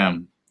end, yeah.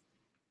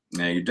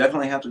 Yeah, you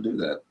definitely have to do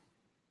that.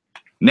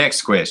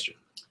 Next question.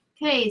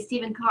 Okay,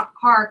 Stephen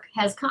Hark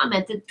has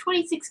commented,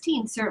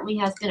 2016 certainly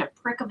has been a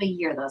prick of a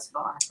year thus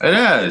far. It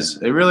has.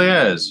 It really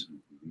has.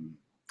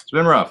 It's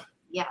been rough.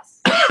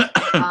 Yes.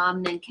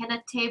 Then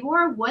Kenneth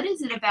Tabor, what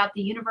is it about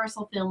the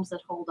Universal films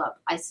that hold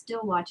up? I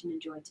still watch and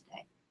enjoy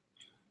today.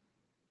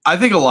 I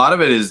think a lot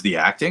of it is the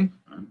acting.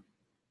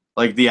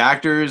 Like, the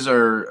actors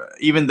are,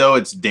 even though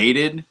it's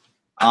dated,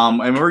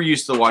 and we're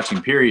used to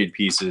watching period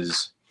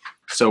pieces,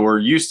 so we're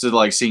used to,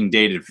 like, seeing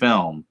dated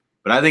film.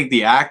 But I think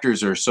the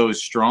actors are so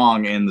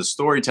strong and the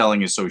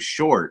storytelling is so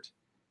short,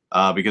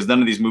 because none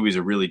of these movies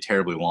are really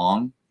terribly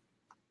long,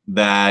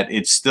 that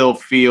it still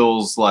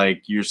feels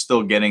like you're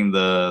still getting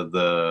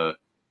the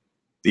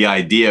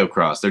idea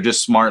across. They're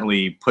just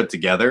smartly put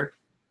together,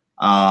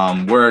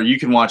 where you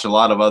can watch a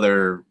lot of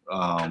other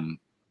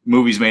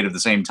movies made at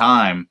the same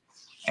time,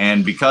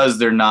 and because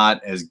they're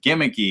not as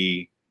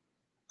gimmicky,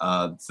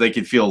 they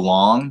could feel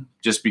long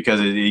just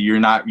because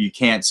you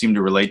can't seem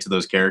to relate to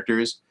those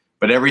characters.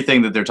 But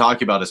everything that they're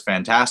talking about is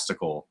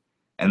fantastical,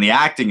 and the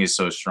acting is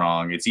so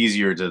strong. It's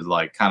easier to,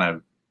 like, kind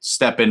of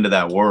step into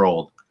that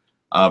world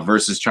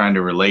versus trying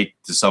to relate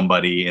to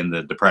somebody in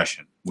the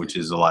Depression, which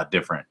is a lot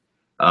different,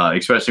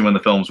 especially when the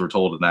films were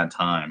told in that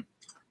time.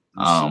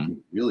 There's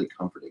something really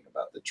comforting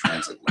about the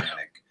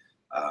transatlantic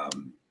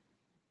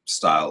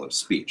style of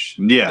speech.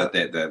 Yeah.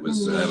 That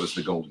was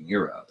the golden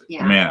era of it.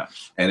 Yeah.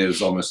 And it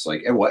was almost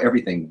like, well,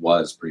 everything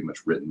was pretty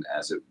much written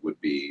as it would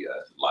be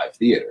live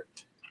theater.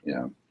 You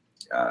know,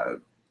 I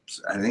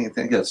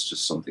think that's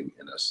just something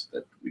in us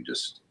that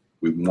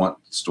we want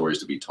stories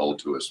to be told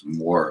to us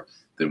more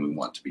than we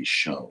want to be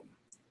shown.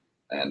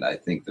 And I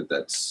think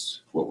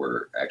that's what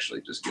we're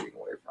actually just getting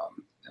away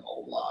from in a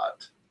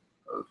lot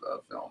of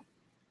film.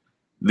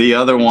 The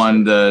other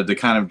one, to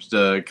kind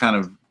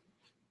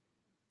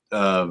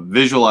of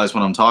visualize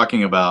what I'm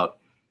talking about,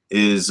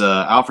 is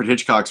Alfred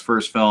Hitchcock's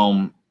first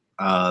film,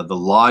 The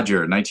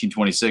Lodger,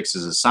 1926,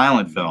 is a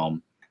silent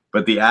film,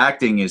 but the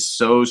acting is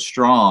so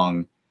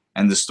strong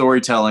and the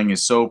storytelling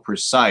is so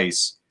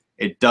precise,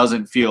 it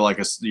doesn't feel like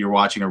you're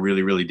watching a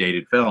really, really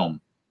dated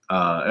film.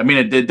 I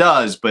mean, it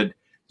does, but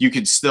you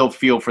could still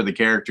feel for the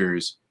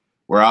characters.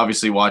 We're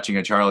obviously watching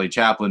a Charlie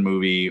Chaplin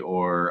movie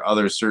or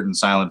other certain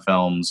silent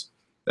films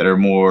that are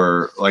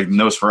more like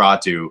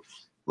Nosferatu.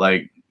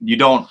 Like, you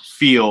don't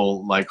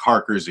feel like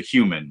Harker's a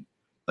human.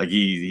 Like,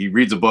 he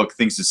reads a book,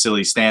 thinks it's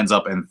silly, stands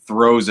up and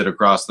throws it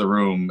across the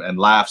room and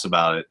laughs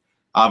about it.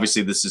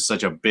 Obviously, this is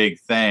such a big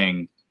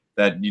thing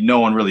that no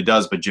one really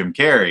does but Jim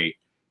Carrey.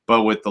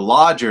 But with The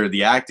Lodger,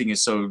 the acting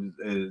is so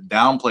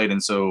downplayed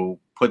and so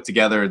put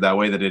together that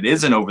way that it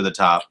isn't over the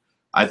top.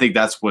 I think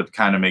that's what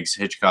kind of makes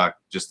Hitchcock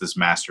just this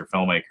master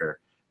filmmaker,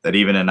 that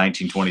even in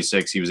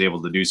 1926, he was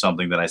able to do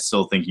something that I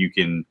still think you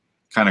can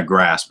kind of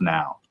grasp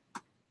now.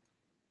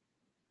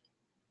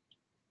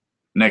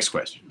 Next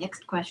question.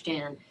 Next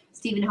question.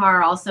 Stephen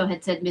Harr also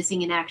had said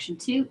Missing in Action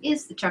 2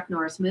 is the Chuck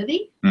Norris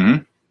movie.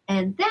 Mm-hmm.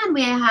 And then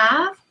we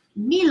have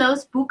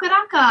Milos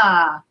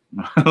Bukaraka.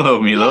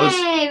 Hello, Milos.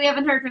 Yay, we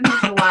haven't heard from him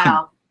in a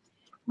while.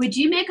 Would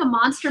you make a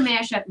monster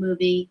mashup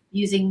movie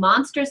using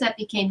monsters that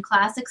became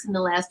classics in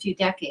the last few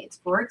decades?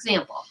 For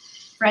example,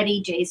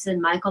 Freddy, Jason,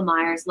 Michael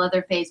Myers,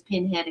 Leatherface,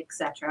 Pinhead,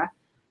 etc.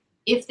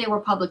 If they were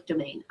public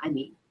domain, I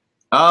mean.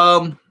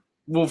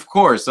 Well, of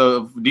course.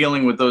 So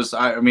dealing with those,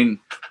 I mean,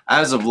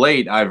 as of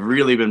late, I've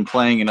really been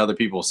playing in other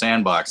people's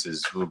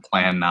sandboxes.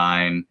 Plan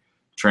 9,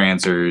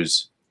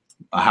 Trancers,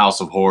 A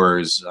House of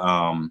Horrors.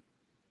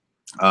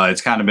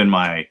 It's kind of been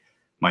my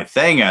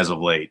thing as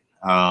of late.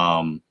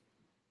 But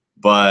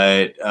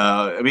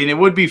I mean, it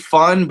would be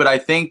fun, but I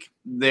think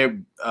they're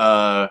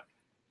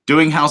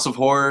doing House of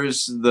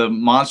Horrors. The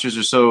monsters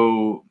are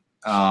so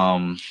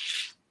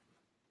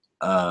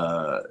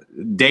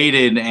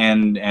dated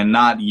and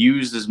not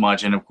used as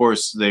much, and of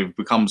course they've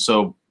become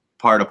so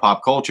part of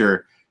pop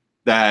culture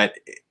that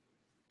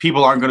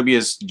people aren't going to be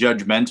as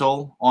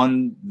judgmental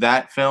on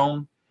that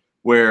film.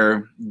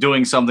 Where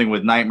doing something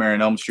with Nightmare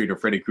on Elm Street or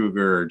Freddy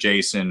Krueger or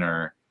Jason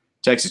or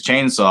Texas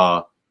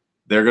Chainsaw,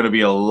 they're going to be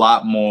a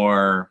lot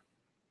more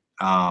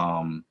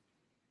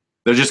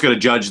they're just going to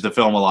judge the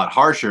film a lot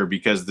harsher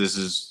because this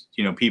is,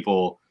 you know,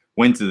 people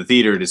went to the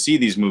theater to see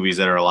these movies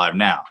that are alive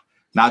now.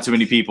 Not too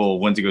many people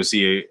went to go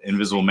see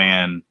Invisible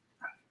Man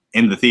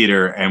in the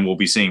theater and will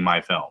be seeing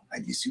my film. I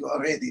guess you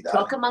already.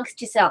 Talk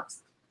amongst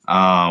yourselves.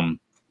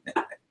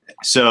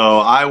 So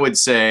I would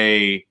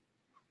say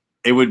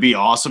it would be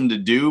awesome to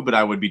do, but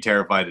I would be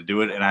terrified to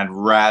do it, and I'd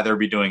rather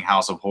be doing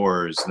House of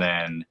Horrors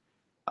than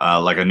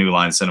like a New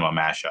Line Cinema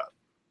mashup.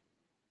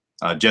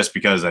 Just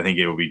because I think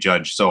it would be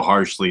judged so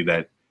harshly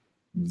that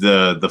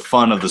the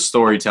fun of the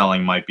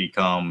storytelling might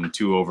become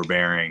too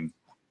overbearing,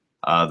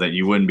 that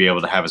you wouldn't be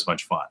able to have as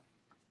much fun.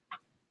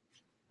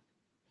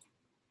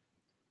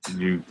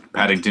 You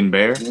Paddington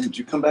Bear? Did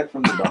you come back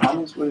from the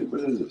Bahamas?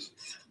 What is this?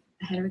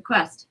 I had a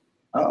request.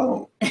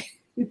 Oh.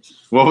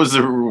 What was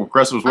the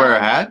request? Was wear a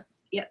hat?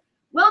 Yeah.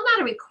 Well, not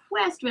a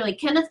request, really.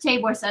 Kenneth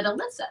Tabor said,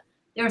 Alyssa,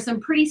 there are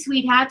some pretty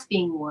sweet hats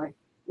being worn.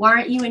 Why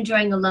aren't you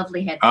enjoying a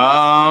lovely head?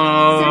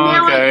 Oh, so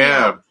now okay,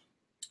 yeah.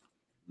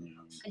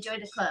 Enjoy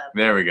the club.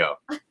 There we go.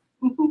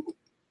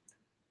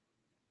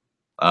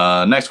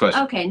 Next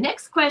question. Okay,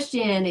 next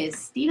question is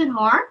Stephen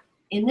Har.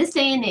 In this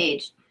day and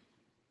age,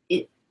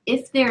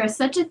 if there is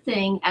such a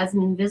thing as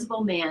an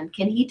invisible man,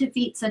 can he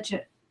defeat such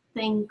a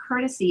thing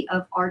courtesy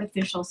of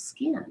artificial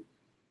skin?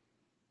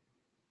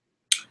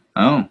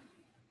 Oh.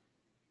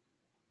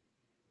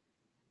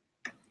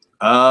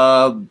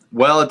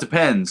 Well, it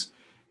depends.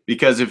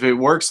 Because if it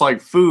works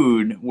like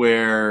food,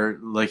 where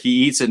like he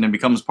eats it and it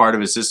becomes part of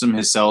his system,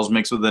 his cells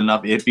mix with it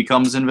enough, it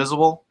becomes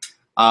invisible.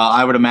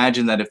 I would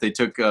imagine that if they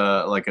took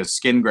like a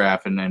skin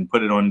graft and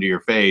put it onto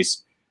your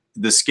face,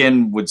 the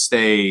skin would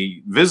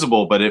stay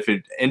visible. But if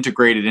it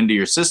integrated into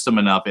your system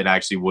enough, it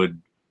actually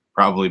would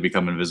probably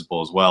become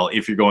invisible as well.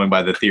 If you're going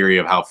by the theory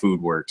of how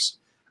food works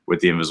with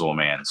the Invisible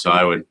Man,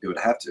 so it would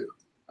have to.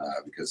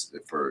 Because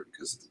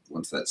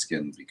once that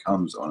skin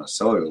becomes on a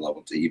cellular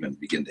level to even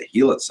begin to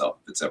heal itself,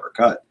 if it's ever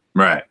cut,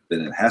 right,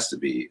 then it has to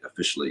be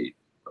officially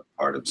a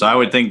part of. So I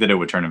would think that it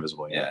would turn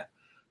invisible. Yeah.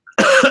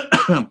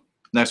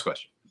 Next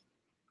question.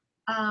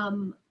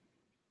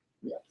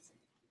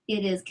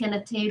 It is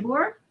Kenneth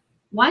Tabor.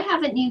 Why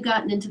haven't you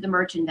gotten into the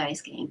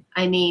merchandise game?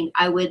 I mean,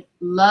 I would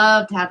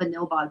love to have a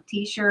No Bog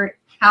T-shirt,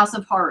 House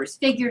of Horrors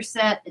figure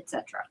set,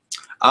 etc.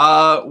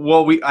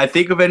 Well, I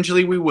think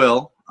eventually we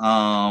will.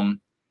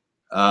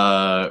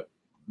 The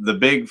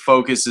big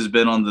focus has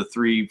been on the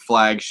 3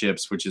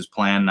 flagships, which is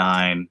Plan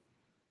 9,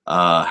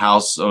 not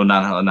House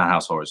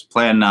Horrors,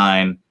 Plan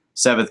 9,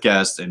 Seventh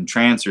Guest, and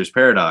Trancer's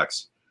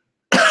Paradox.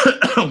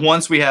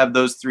 Once we have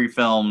those 3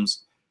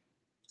 films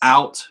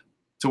out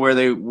to where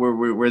they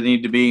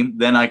need to be,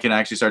 then I can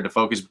actually start to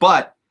focus.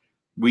 But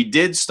we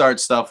did start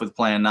stuff with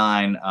Plan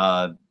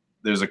 9.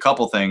 There's a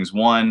couple things.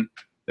 One,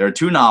 there are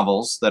 2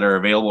 novels that are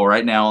available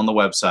right now on the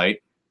website.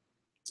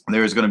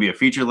 There's going to be a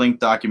feature-length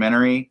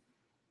documentary.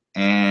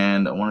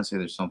 And I want to say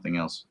there's something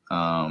else.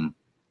 I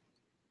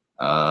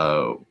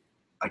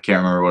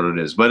can't remember what it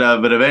is, but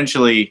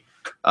eventually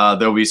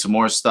there'll be some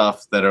more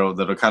stuff that'll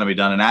kind of be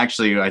done. And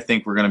actually, I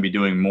think we're going to be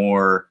doing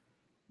more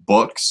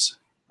books.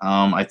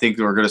 I think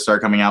we're going to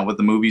start coming out with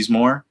the movies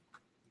more,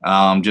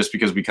 just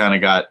because we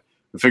kind of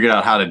figured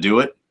out how to do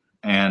it.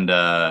 And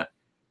I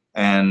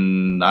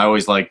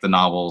always like the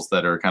novels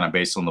that are kind of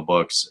based on the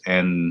books,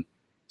 and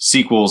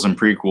sequels and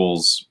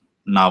prequels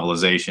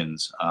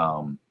novelizations.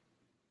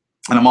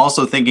 And I'm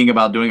also thinking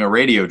about doing a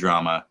radio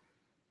drama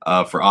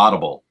for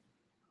Audible,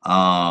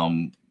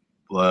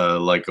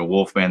 like a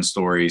Wolfman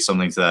story,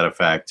 something to that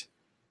effect.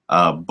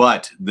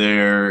 But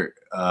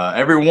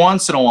every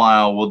once in a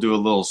while, we'll do a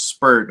little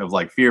spurt of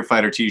like Fear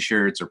Fighter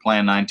T-shirts or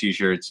Plan 9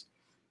 T-shirts.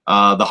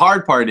 The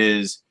hard part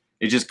is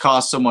it just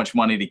costs so much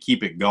money to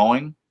keep it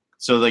going.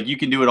 So like you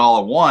can do it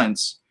all at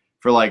once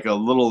for like a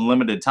little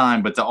limited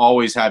time, but to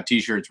always have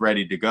T-shirts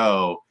ready to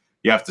go,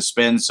 you have to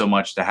spend so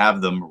much to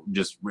have them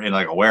just in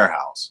like a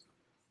warehouse.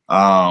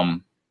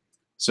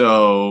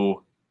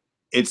 So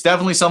it's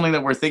definitely something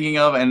that we're thinking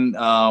of, and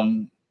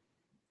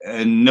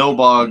No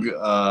Bog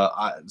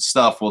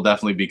stuff will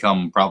definitely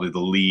become probably the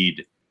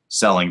lead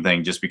selling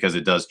thing, just because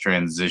it does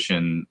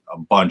transition a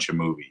bunch of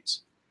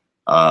movies.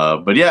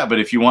 But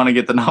if you want to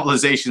get the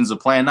novelizations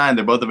of Plan 9,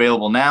 they're both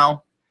available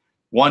now.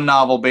 1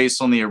 novel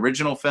based on the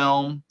original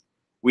film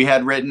we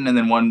had written, and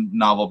then 1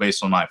 novel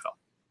based on my film.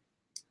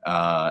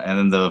 And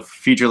then the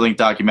feature-length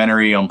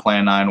documentary on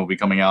Plan 9 will be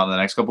coming out in the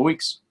next couple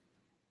weeks.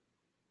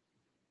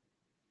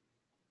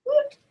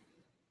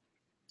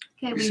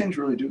 Okay, These things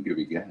really do give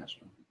you gas.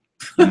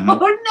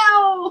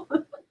 Oh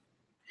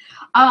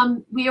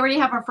no! We already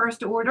have our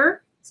first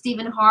order.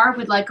 Stephen Har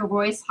would like a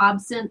Royce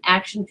Hobson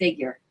action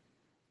figure.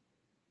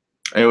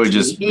 It would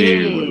just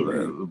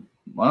be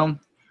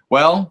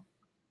well,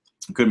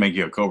 could make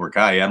you a Cobra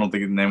Kai. I don't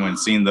think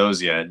anyone's seen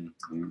those yet.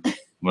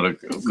 But a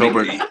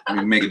Cobra,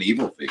 we make an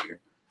evil figure.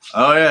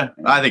 Oh yeah,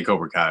 I think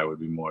Cobra Kai would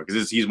be more,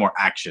 because he's more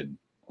action.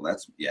 Well,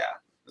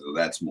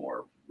 that's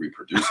more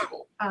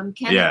reproducible.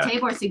 Kenneth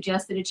Tabor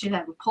suggested it should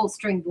have a pull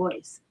string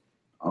voice.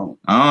 Oh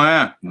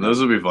yeah, those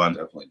would be fun.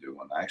 Definitely do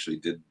one. I actually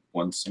did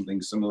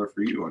something similar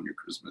for you on your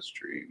Christmas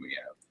tree. We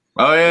have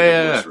Oh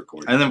yeah, voice yeah.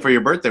 recording. And then for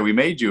your birthday, we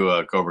made you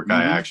a Cobra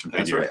Kai action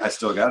That's figure. right. I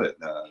still got it.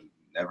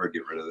 Never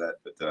get rid of that.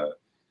 But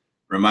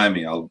remind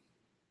me, I'll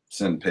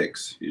send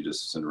pics. You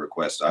just send a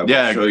request. I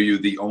will show you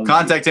the only.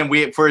 Contact him.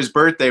 For his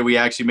birthday, we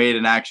actually made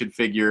an action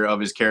figure of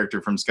his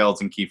character from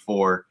Skeleton Key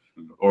 4,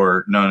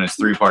 or known as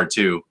 3 Part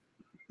 2.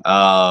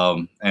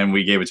 And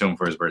we gave it to him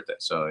for his birthday.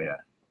 So yeah,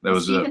 that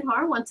was Stephen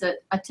Har wants a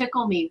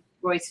Tickle Me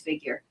Royce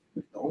figure.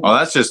 Oh,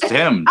 that's just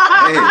him.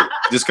 Hey,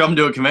 just come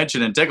to a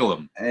convention and tickle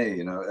him. Hey,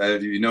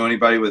 do you know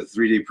anybody with a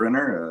 3D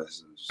printer?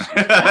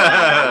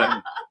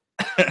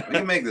 We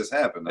can make this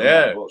happen.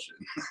 Yeah. Bullshit.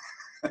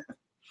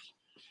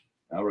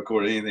 I'll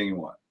record anything you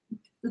want.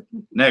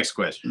 Next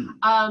question.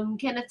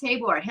 Kenneth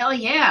Tabor. Hell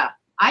yeah.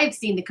 I've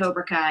seen the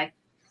Cobra Kai.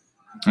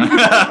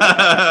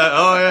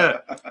 Oh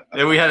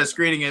yeah, we had a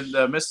screening at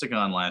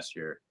Mysticon last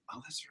year.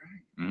 Oh, that's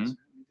right.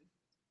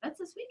 That's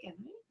this weekend,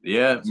 right?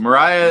 Yeah,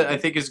 Mariah I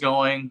think is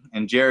going,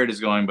 and Jared is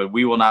going, but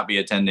we will not be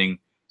attending.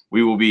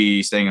 We will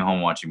be staying at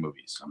home watching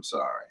movies. I'm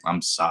sorry.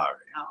 I'm sorry.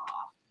 Aw.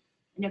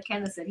 I know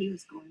Kenneth said he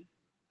was going.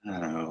 I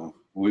know.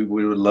 We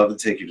would love to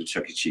take you to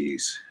Chuck E.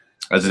 Cheese.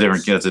 That's a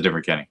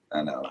different Kenny.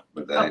 I know,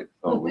 but I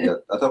thought we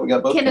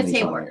got both Kenneth Kennys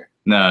Tabor. on here.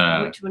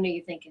 No. Which one are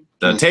you thinking?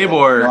 The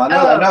Tabor. No,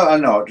 I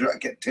know.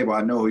 Tabor,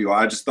 I know who you are.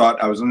 I just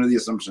thought I was under the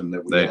assumption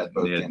that we had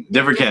both Kennys.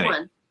 Different Kenny.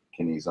 One.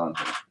 Kenny's on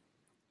here.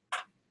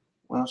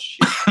 Well,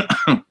 shit.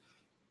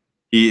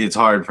 It's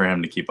hard for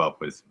him to keep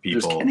up with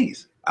people There's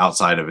Kenny's.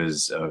 outside of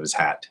his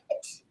hat.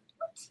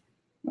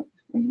 What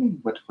do you mean?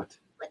 What? What?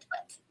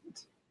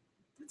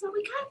 That's all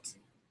we got.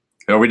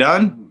 Are we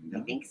done? I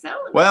think so.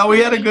 Well,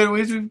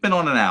 we've been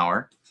on an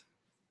hour.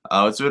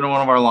 It's been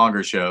one of our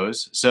longer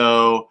shows.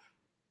 So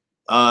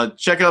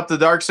check out the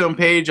Darkstone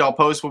page. I'll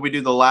post when we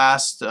do the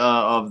last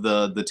of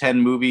the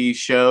 10 movie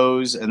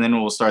shows, and then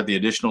we'll start the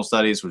additional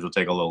studies, which will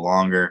take a little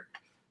longer.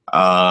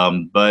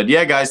 But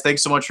yeah, guys,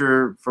 thanks so much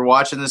for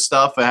watching this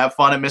stuff. Have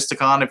fun at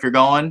Mysticon if you're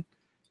going,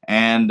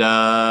 and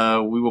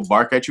we will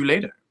bark at you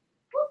later.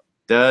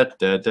 Da,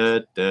 da, da,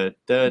 da,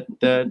 da,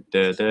 da,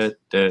 da,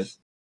 da.